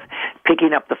comfortable with,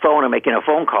 picking up the phone and making a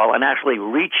phone call and actually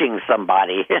reaching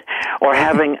somebody or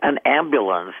having an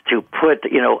ambulance to put,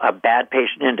 a bad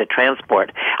patient into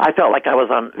transport, I felt like I was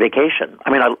on vacation.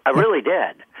 I mean, I really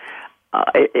did.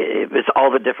 It was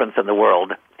all the difference in the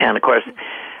world. And, of course,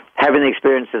 having the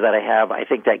experiences that I have, I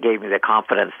think that gave me the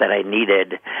confidence that I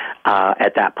needed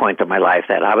at that point of my life,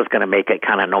 that I was going to make it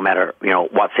kind of no matter,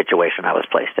 what situation I was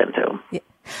placed into. Yeah.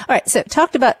 All right. So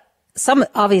talked about some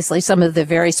of the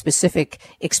very specific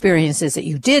experiences that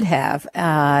you did have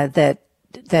that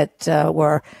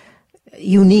were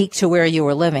unique to where you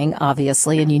were living,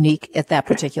 obviously, and unique at that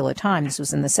particular time. This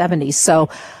was in the 70s. So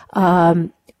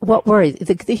what were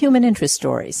the human interest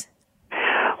stories?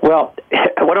 Well,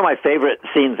 one of my favorite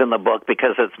scenes in the book,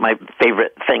 because it's my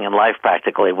favorite thing in life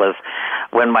practically, was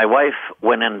when my wife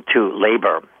went into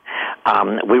labor.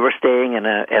 We were staying in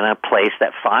a place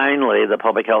that finally the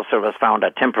Public Health Service found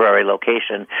a temporary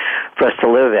location for us to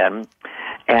live in.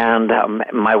 And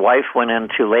my wife went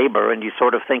into labor, and you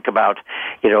sort of think about,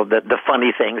 the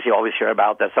funny things you always hear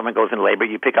about, that someone goes in labor,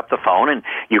 you pick up the phone, and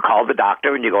you call the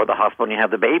doctor, and you go to the hospital, and you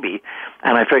have the baby.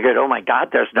 And I figured, oh, my God,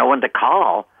 there's no one to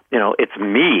call. It's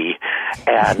me.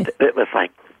 And it was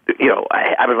like,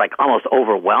 I was like almost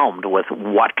overwhelmed with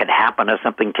what could happen if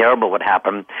something terrible would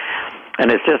happen.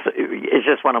 And it's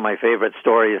just one of my favorite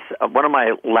stories. One of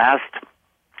my last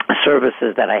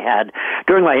services that I had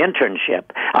during my internship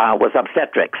was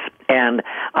obstetrics. And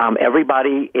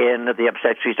everybody in the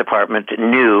obstetrics department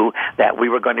knew that we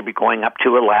were going to be going up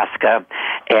to Alaska,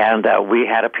 and we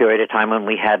had a period of time when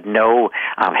we had no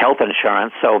health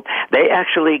insurance. So they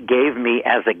actually gave me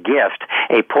as a gift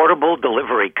a portable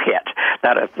delivery kit,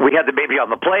 that if we had the baby on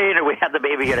the plane or we had the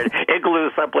baby in an igloo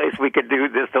someplace, we could do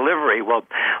this delivery. Well,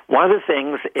 one of the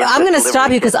things... I'm going to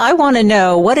stop you because I want to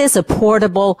know, what is a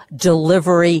portable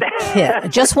delivery kit? I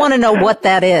just want to know what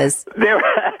that is. There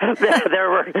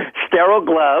were sterile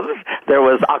gloves. There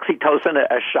was oxytocin,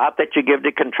 a shot that you give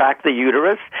to contract the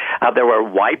uterus. There were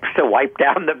wipes to wipe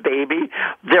down the baby.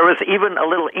 There was even a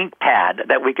little ink pad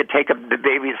that we could take of the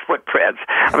baby's footprints.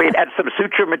 And some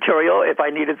suture material if I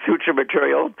needed suture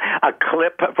material, a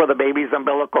clip for the baby's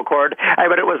umbilical cord.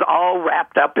 It was all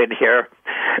wrapped up in here.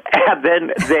 And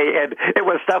then it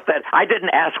was stuff that I didn't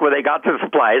ask where they got the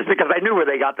supplies, because I knew where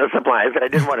they got the supplies and I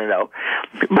didn't want to know.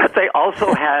 But they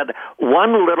also had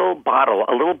one little bottle,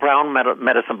 a little brown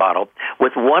medicine bottle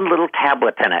with one little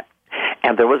tablet in it.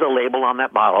 And there was a label on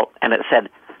that bottle, and it said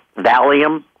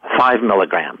Valium 5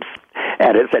 milligrams.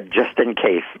 And it said, just in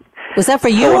case. Was that for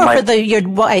you or for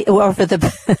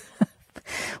the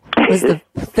was the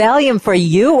Valium for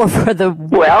you or for the...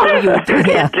 Well,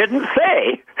 it didn't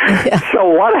say. Yeah. So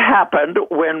what happened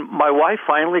when my wife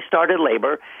finally started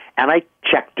labor, and I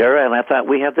checked her, and I thought,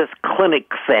 we have this clinic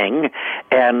thing,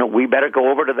 and we better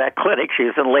go over to that clinic.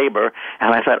 She's in labor.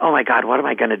 And I thought, oh, my God, what am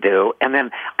I going to do? And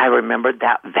then I remembered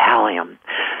that Valium.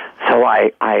 So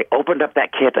I opened up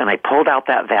that kit, and I pulled out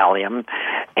that Valium,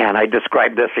 and I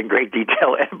described this in great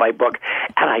detail in my book,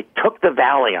 and I took the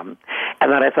Valium,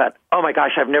 and then I thought, oh, my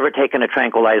gosh, I've never taken a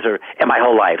tranquilizer in my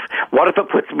whole life. What if it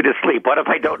puts me to sleep? What if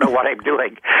I don't know what I'm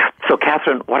doing? So,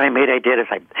 Catherine, what I did is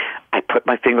I put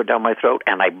my finger down my throat,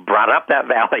 and I brought up that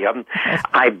Valium.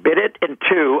 I bit it in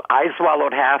two. I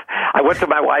swallowed half. I went to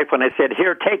my wife, and I said,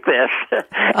 here, take this.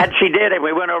 And she did, and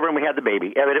we went over, and we had the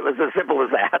baby. It was as simple as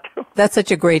that. That's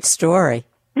such a great story.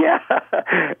 Yeah,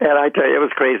 and I tell you, it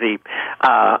was crazy.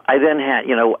 I then had,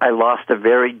 I lost a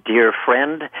very dear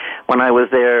friend when I was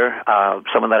there,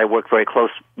 someone that I worked very close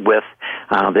with.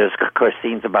 There's, of course,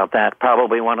 scenes about that.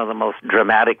 Probably one of the most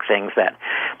dramatic things that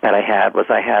I had was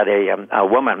I had a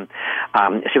woman.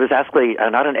 She was actually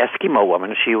not an Eskimo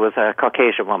woman. She was a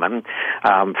Caucasian woman,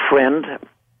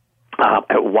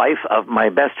 wife of my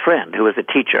best friend, who was a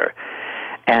teacher.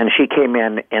 And she came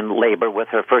in labor with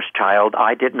her first child.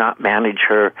 I did not manage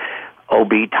her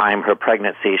OB time, her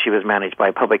pregnancy. She was managed by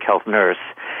a public health nurse.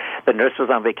 the nurse was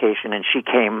on vacation, and she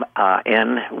came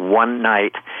in one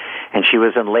night, and she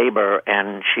was in labor,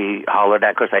 and she hollered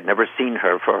at, of course, I'd never seen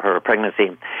her for her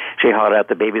pregnancy. She hollered out,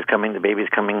 the baby's coming, the baby's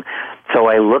coming. So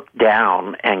I looked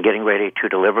down and getting ready to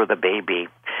deliver the baby,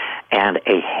 and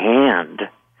a hand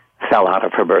fell out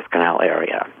of her birth canal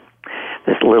area.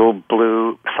 This little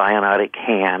blue cyanotic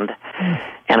hand.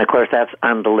 And, of course, that's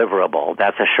undeliverable.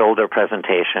 That's a shoulder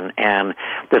presentation. And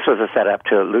this was a setup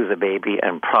to lose a baby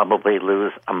and probably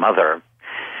lose a mother.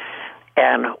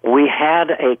 And we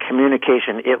had a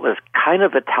communication. It was kind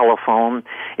of a telephone.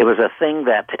 It was a thing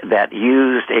that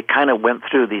used, it kind of went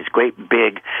through these great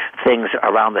big things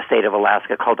around the state of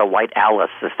Alaska called the White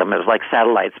Alice system. It was like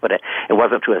satellites, but it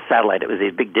wasn't through a satellite. It was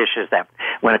these big dishes that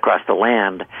went across the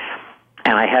land.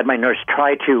 And I had my nurse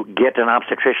try to get an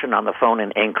obstetrician on the phone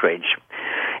in Anchorage.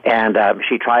 And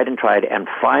she tried, and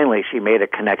finally she made a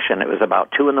connection. It was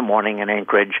about 2 a.m. in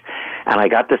Anchorage, and I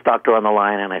got this doctor on the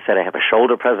line, and I said, I have a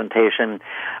shoulder presentation,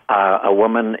 a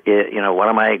woman, what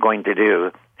am I going to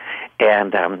do?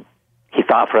 And he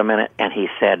thought for a minute, and he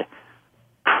said,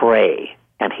 pray,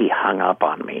 and he hung up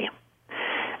on me.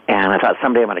 And I thought,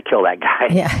 someday I'm going to kill that guy.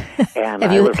 Yeah. And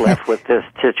I was left with this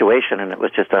situation, and it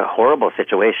was just a horrible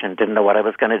situation. Didn't know what I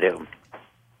was going to do.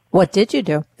 What did you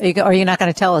do? Or you're not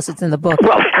going to tell us? It's in the book.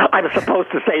 Well, I'm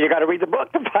supposed to say you got to read the book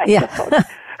to find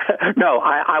out. No,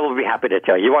 I will be happy to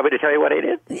tell you. You want me to tell you what I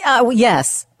did?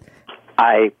 Yes.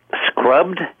 I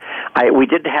scrubbed. We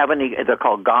didn't have any, they're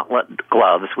called gauntlet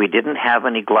gloves. We didn't have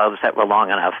any gloves that were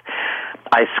long enough.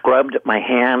 I scrubbed my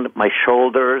hand, my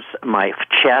shoulders, my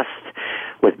chest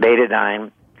with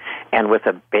betadine, and with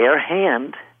a bare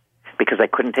hand, because I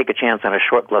couldn't take a chance on a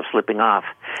short glove slipping off,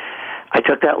 I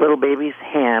took that little baby's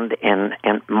hand in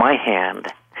my hand,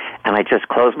 and I just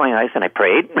closed my eyes, and I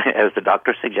prayed, as the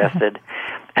doctor suggested,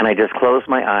 and I just closed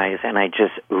my eyes, and I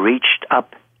just reached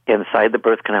up inside the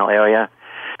birth canal area.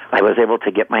 I was able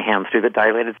to get my hand through the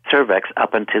dilated cervix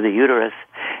up into the uterus,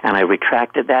 and I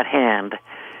retracted that hand,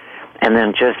 and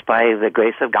then just by the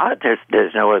grace of God,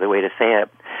 there's no other way to say it,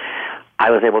 I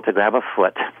was able to grab a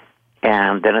foot,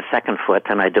 and then a second foot,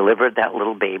 and I delivered that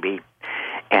little baby,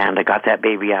 and I got that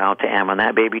baby out, and when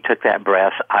that baby took that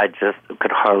breath, I just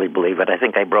could hardly believe it. I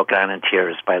think I broke down in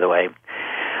tears, by the way.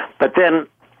 But then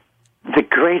the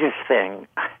greatest thing,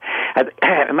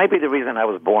 it might be the reason I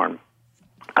was born,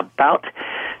 about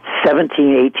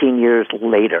 17, 18 years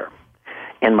later,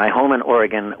 in my home in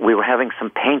Oregon, we were having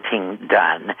some painting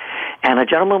done, and a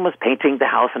gentleman was painting the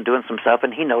house and doing some stuff,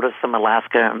 and he noticed some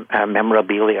Alaska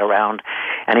memorabilia around,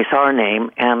 and he saw our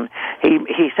name, and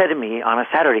he said to me on a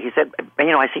Saturday, he said,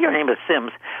 I see your name is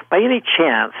Sims. By any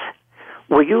chance,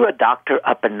 were you a doctor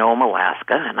up in Nome,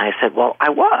 Alaska? And I said, well, I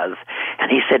was.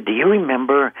 And he said, do you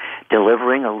remember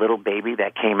delivering a little baby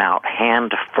that came out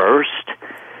hand first?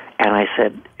 And I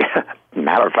said,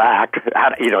 matter of fact,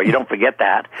 you don't forget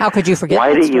that. How could you forget that?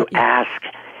 Why do you ask?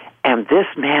 And this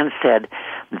man said,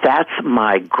 that's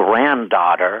my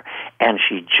granddaughter, and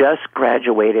she just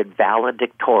graduated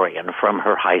valedictorian from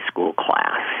her high school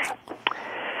class.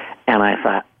 And I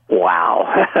thought, wow,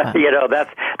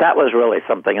 that was really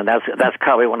something, and that's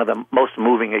probably one of the most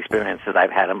moving experiences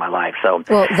I've had in my life. So,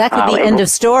 well, that could be end of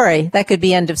story. That could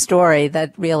be end of story.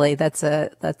 That really, that's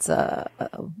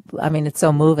I mean, it's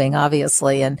so moving,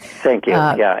 obviously, and thank you.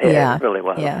 It really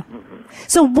was. Yeah. Mm-hmm.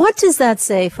 So, what does that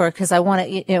say for? Because I want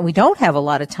to. We don't have a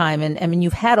lot of time, and I mean,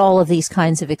 you've had all of these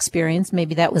kinds of experience.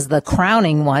 Maybe that was the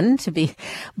crowning one to be,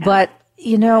 but.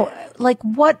 Like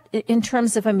what in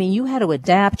terms of, I mean, you had to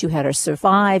adapt, you had to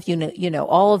survive,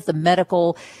 all of the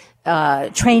medical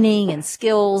training and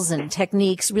skills and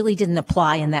techniques really didn't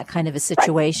apply in that kind of a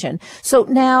situation. So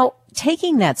now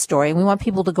taking that story, and we want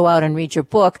people to go out and read your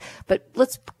book, but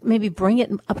let's maybe bring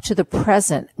it up to the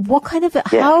present. What kind of,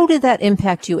 how did that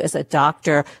impact you as a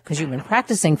doctor? Because you've been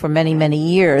practicing for many, many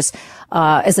years,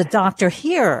 as a doctor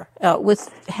here,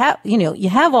 you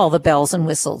have all the bells and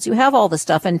whistles, you have all the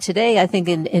stuff. And today, I think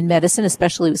in medicine,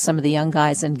 especially with some of the young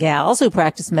guys and gals who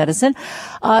practice medicine,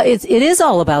 it is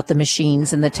all about the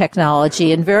machines and the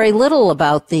technology and very little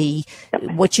about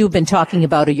what you've been talking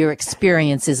about or your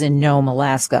experiences in Nome,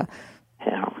 Alaska.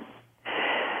 Yeah.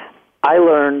 I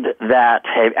learned that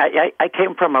I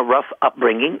came from a rough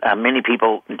upbringing. Many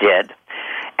people did.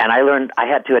 And I learned I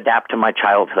had to adapt to my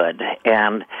childhood.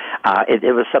 And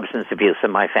it was substance abuse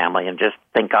in my family. And just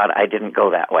thank God I didn't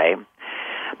go that way.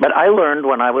 But I learned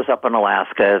when I was up in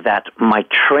Alaska that my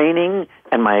training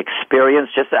and my experience,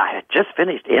 I had just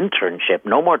finished internship,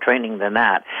 no more training than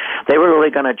that. They were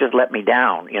really going to just let me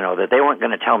down, that they weren't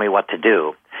going to tell me what to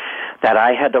do. That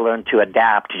I had to learn to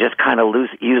adapt, just kind of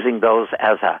using those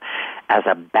as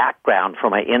a background for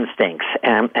my instincts.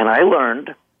 And I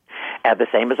learned and the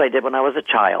same as I did when I was a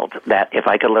child, that if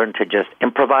I could learn to just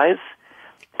improvise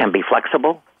and be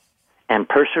flexible and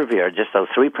persevere, just those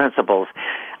three principles,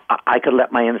 I could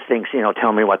let my instincts,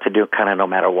 tell me what to do kind of no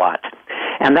matter what.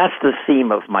 And that's the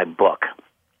theme of my book,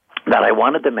 that I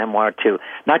wanted the memoir to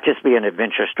not just be an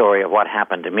adventure story of what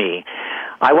happened to me.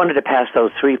 I wanted to pass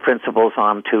those three principles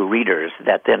on to readers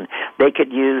that then they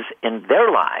could use in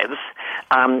their lives,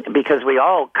 because we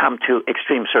all come to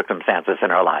extreme circumstances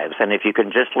in our lives. And if you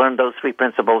can just learn those three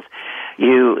principles,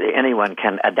 anyone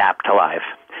can adapt to life.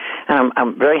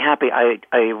 I'm very happy.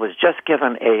 I was just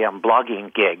given a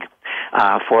blogging gig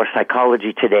for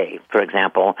Psychology Today, for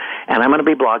example, and I'm going to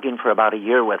be blogging for about a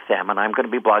year with them, and I'm going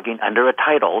to be blogging under a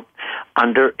title,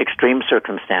 Under Extreme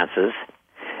Circumstances.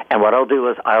 And what I'll do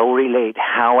is I'll relate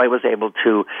how I was able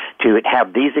to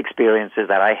have these experiences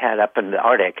that I had up in the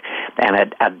Arctic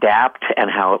and adapt, and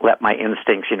how it let my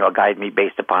instincts, guide me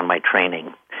based upon my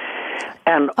training.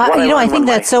 And I think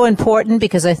that's so important,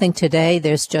 because I think today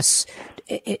there's just,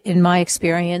 in my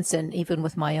experience, and even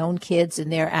with my own kids and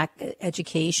their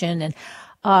education, and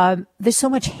there's so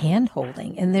much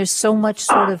hand-holding, and there's so much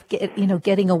sort of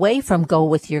getting away from go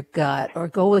with your gut or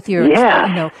go with your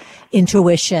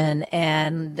intuition,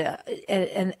 and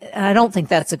I don't think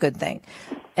that's a good thing.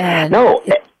 And no.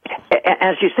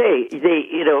 As you say,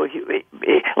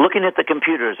 looking at the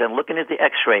computers and looking at the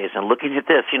X-rays and looking at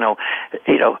this,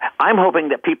 I'm hoping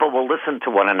that people will listen to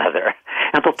one another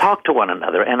and they'll talk to one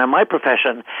another. And in my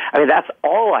profession, that's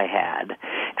all I had.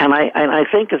 And I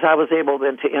think as I was able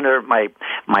then to enter my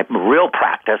real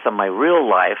practice and my real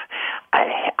life,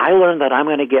 I learned that I'm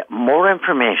going to get more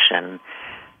information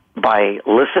by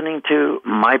listening to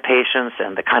my patients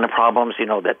and the kind of problems,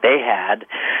 that they had,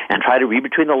 and try to read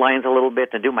between the lines a little bit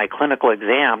and do my clinical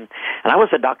exam. And I was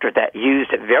a doctor that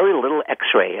used very little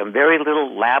X-ray and very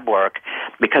little lab work,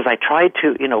 because I tried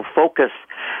to, focus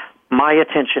my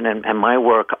attention and my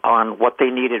work on what they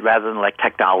needed, rather than like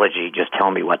technology just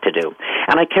tell me what to do.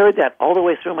 And I carried that all the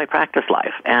way through my practice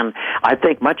life. And I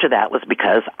think much of that was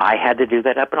because I had to do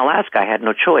that up in Alaska. I had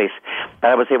no choice.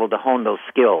 But I was able to hone those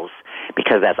skills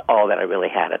because that's all that I really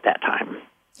had at that time.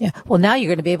 Yeah. Well, now you're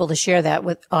going to be able to share that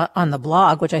with on the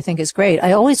blog, which I think is great.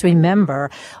 I always remember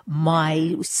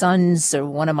one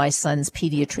of my son's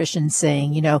pediatricians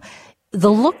saying, the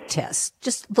look test.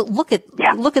 Just look at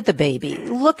the baby.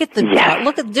 Look at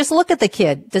the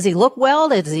kid. Does he look well?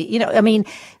 Does he?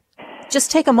 Just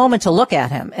take a moment to look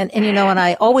at him. And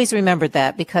I always remembered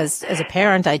that, because as a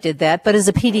parent I did that, but as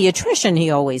a pediatrician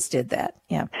he always did that.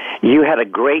 Yeah. You had a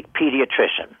great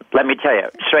pediatrician. Let me tell you,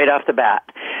 straight off the bat,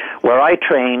 where I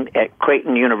trained at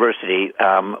Creighton University,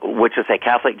 which is a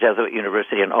Catholic Jesuit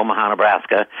university in Omaha,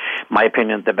 Nebraska, my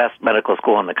opinion, the best medical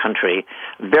school in the country,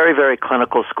 very, very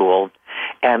clinical school,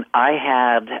 and I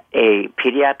had a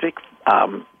pediatric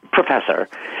professor,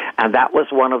 and that was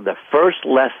one of the first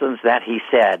lessons that he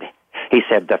said. He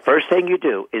said, the first thing you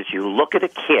do is you look at a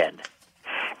kid,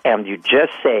 and you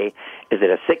just say, is it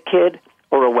a sick kid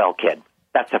or a well kid?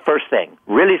 That's the first thing.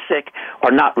 Really sick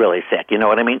or not really sick, you know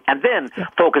what I mean? And then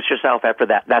focus yourself after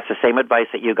that. That's the same advice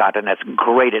that you got, and that's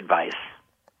great advice.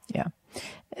 Yeah.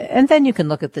 And then you can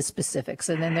look at the specifics,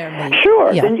 and then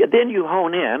Sure. Yeah. Then you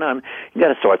hone in on, you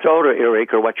got a sore throat or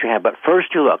earache or what you have, but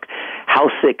first you look, how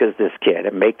sick is this kid,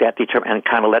 and make that determine, and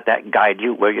kind of let that guide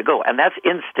you where you go. And that's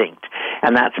instinct,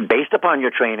 and that's based upon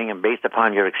your training and based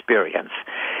upon your experience.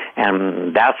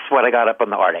 And that's what I got up in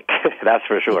the Arctic. That's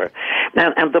for sure.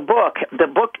 And the book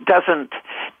doesn't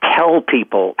tell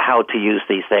people how to use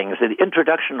these things. The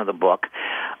introduction of the book,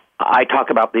 I talk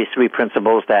about these three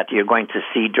principles that you're going to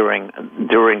see during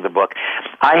the book.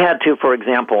 I had to, for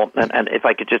example, and if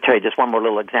I could just tell you just one more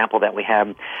little example that we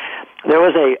had, there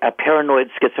was a paranoid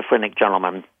schizophrenic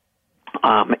gentleman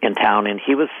in town, and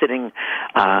he was sitting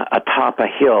atop a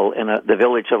hill in the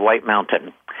village of White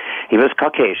Mountain. He was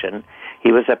Caucasian.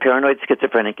 He was a paranoid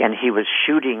schizophrenic, and he was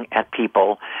shooting at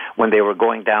people when they were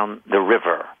going down the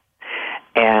river.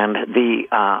 And the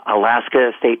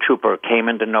Alaska State Trooper came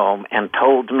into Nome and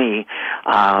told me,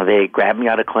 they grabbed me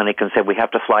out of clinic and said, we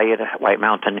have to fly you to White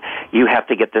Mountain. You have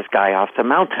to get this guy off the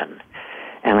mountain.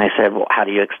 And I said, well, how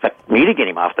do you expect me to get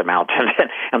him off the mountain?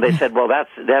 And they said, well,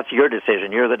 that's your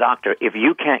decision. You're the doctor. If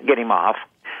you can't get him off,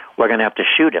 we're going to have to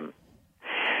shoot him.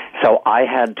 So I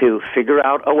had to figure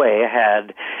out a way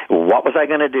ahead. What was I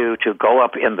going to do to go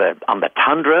up on the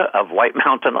tundra of White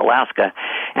Mountain, Alaska,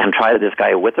 and try this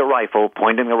guy with a rifle,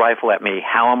 pointing the rifle at me?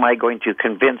 How am I going to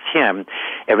convince him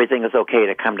everything is okay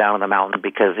to come down on the mountain?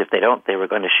 Because if they don't, they were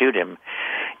going to shoot him.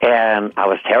 And I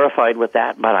was terrified with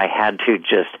that, but I had to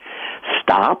just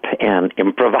stop and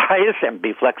improvise and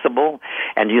be flexible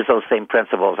and use those same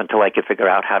principles until I could figure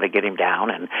out how to get him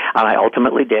down. And I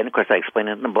ultimately did. Of course, I explain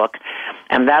it in the book.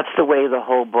 And that's the way the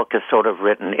whole book is sort of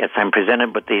written. It's I'm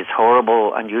presented with these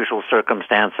horrible, unusual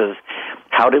circumstances.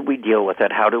 How did we deal with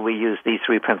it? How do we use these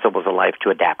three principles of life to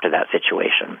adapt to that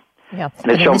situation? Yeah.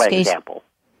 And it's shown by example.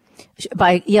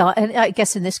 And I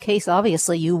guess in this case,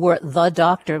 obviously, you were the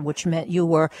doctor, which meant you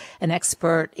were an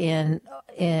expert in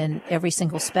every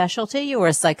single specialty. You were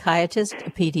a psychiatrist,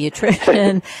 a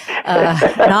pediatrician,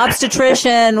 an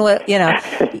obstetrician.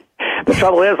 The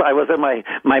trouble is, I was in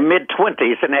my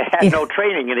mid-20s, and I had no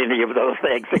training in any of those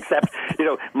things, except,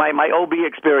 my OB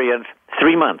experience,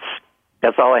 3 months.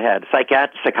 That's all I had.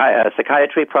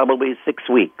 Psychiatry, probably 6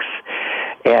 weeks.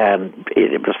 And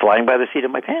it was flying by the seat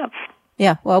of my pants.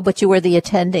 Yeah, well, but you were the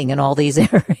attending in all these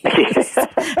areas.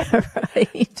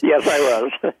 Right. Yes, I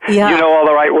was. Yeah. You know all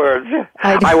the right words.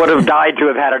 I would have died to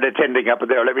have had an attending up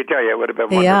there. Let me tell you, it would have been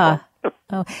wonderful. Yeah.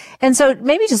 Oh. And so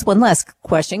maybe just one last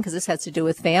question, because this has to do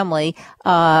with family.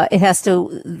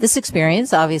 This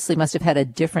experience obviously must have had a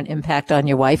different impact on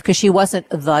your wife, because she wasn't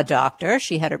the doctor.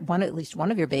 She had at least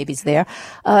one of your babies there.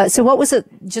 So what was it,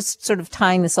 just sort of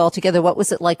tying this all together, what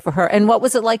was it like for her? And what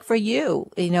was it like for you?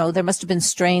 There must have been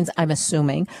strains, I'm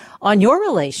assuming, on your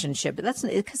relationship. But that's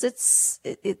because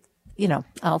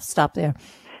I'll stop there.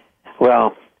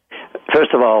 Well,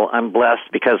 first of all, I'm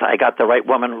blessed because I got the right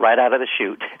woman right out of the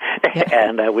chute. Yeah.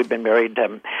 And we've been married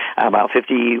about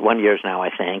 51 years now,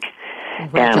 I think.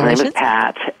 And her name is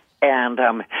Pat. And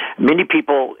many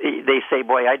people, they say,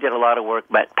 boy, I did a lot of work,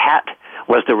 but Pat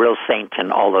was the real saint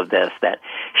in all of this, that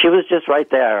she was just right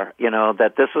there,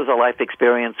 that this was a life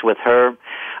experience with her.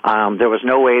 There was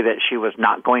no way that she was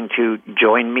not going to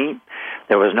join me.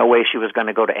 There was no way she was going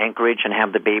to go to Anchorage and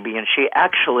have the baby. And she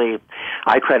actually,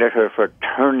 I credit her for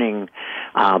turning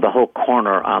the whole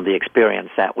corner on the experience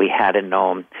that we had in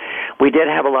Nome. We did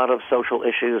have a lot of social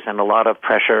issues and a lot of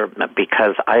pressure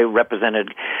because I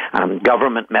represented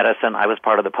government medicine. I was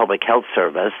part of the public health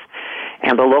service.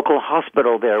 And the local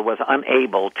hospital there was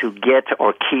unable to get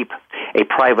or keep a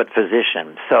private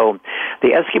physician. So the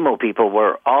Eskimo people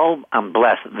were all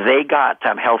blessed. They got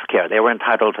health care. They were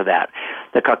entitled to that.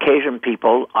 The Caucasian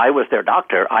people, I was their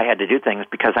doctor. I had to do things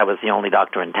because I was the only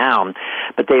doctor in town,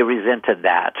 but they resented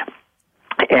that.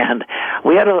 And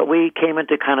we came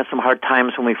into kind of some hard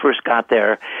times when we first got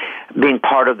there, being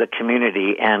part of the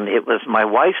community, and it was my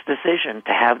wife's decision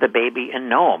to have the baby in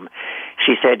Nome.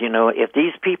 She said, if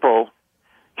these people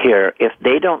here, if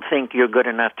they don't think you're good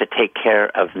enough to take care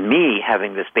of me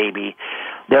having this baby,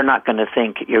 they're not going to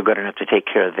think you're good enough to take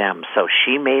care of them. So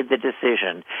she made the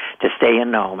decision to stay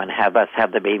in Nome and have us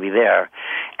have the baby there.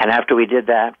 And after we did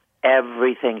that,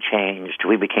 everything changed.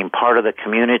 We became part of the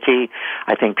community.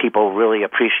 I think people really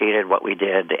appreciated what we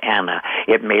did, and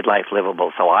it made life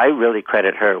livable. So I really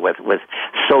credit her with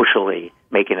socially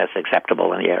making us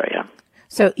acceptable in the area.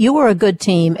 So you were a good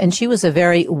team, and she was a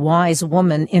very wise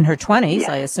woman in her 20s.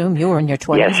 Yeah. I assume you were in your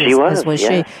 20s. Yes, she was. As was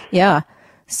she. Yeah.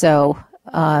 So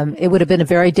it would have been a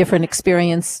very different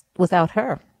experience without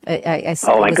her. I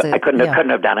couldn't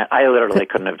have done it. I literally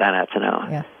couldn't have done it.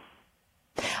 Yeah.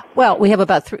 Well, we have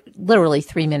about literally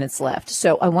 3 minutes left.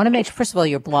 So I want to make, first of all,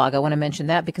 your blog. I want to mention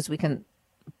that because we can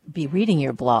be reading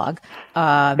your blog.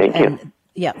 Thank you.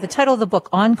 Yeah, the title of the book,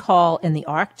 On Call in the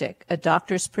Arctic, A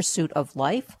Doctor's Pursuit of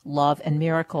Life, Love, and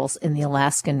Miracles in the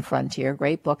Alaskan Frontier.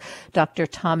 Great book. Dr.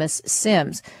 Thomas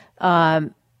Sims.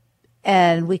 And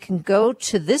we can go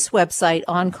to this website,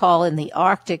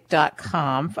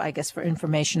 oncallinthearctic.com, I guess, for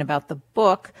information about the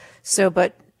book. So,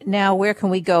 but now where can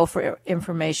we go for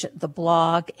information, the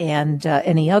blog and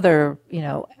any other,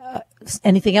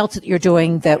 anything else that you're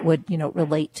doing that would,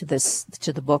 relate to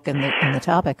the book and the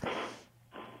topic?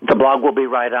 The blog will be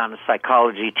right on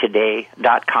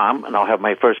psychologytoday.com, and I'll have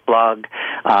my first blog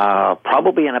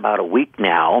probably in about a week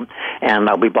now, and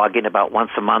I'll be blogging about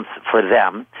once a month for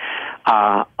them.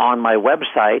 On my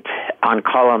website,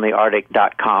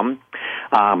 oncallinthearctic.com,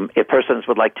 if persons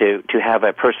would like to have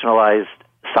a personalized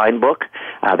signed book,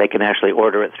 they can actually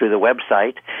order it through the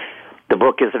website. The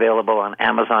book is available on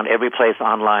Amazon, every place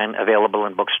online, available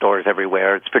in bookstores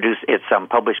everywhere. It's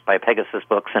published by Pegasus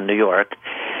Books in New York.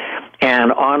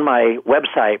 And on my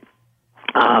website,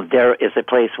 there is a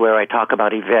place where I talk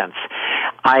about events.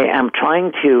 I am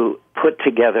trying to put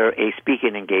together a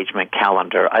speaking engagement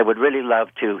calendar. I would really love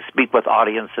to speak with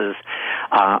audiences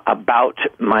about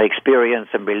my experience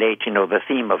and relate, the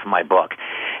theme of my book.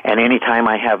 And anytime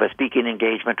I have a speaking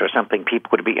engagement or something people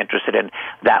would be interested in,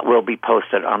 that will be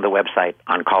posted on the website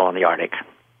on Call in the Arctic.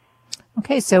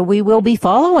 Okay, so we will be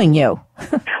following you.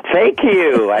 Thank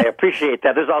you. I appreciate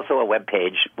that. There's also a web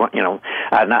page,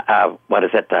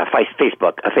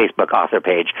 Facebook, a Facebook author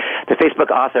page. The Facebook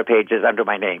author page is under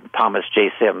my name, Thomas J.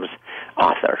 Sims,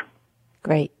 author.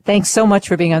 Great. Thanks so much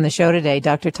for being on the show today,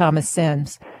 Dr. Thomas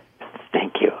Sims.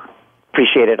 Thank you.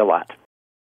 Appreciate it a lot.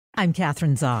 I'm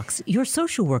Kathryn Zox, your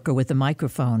social worker with a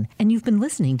microphone, and you've been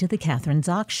listening to The Kathryn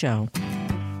Zox Show.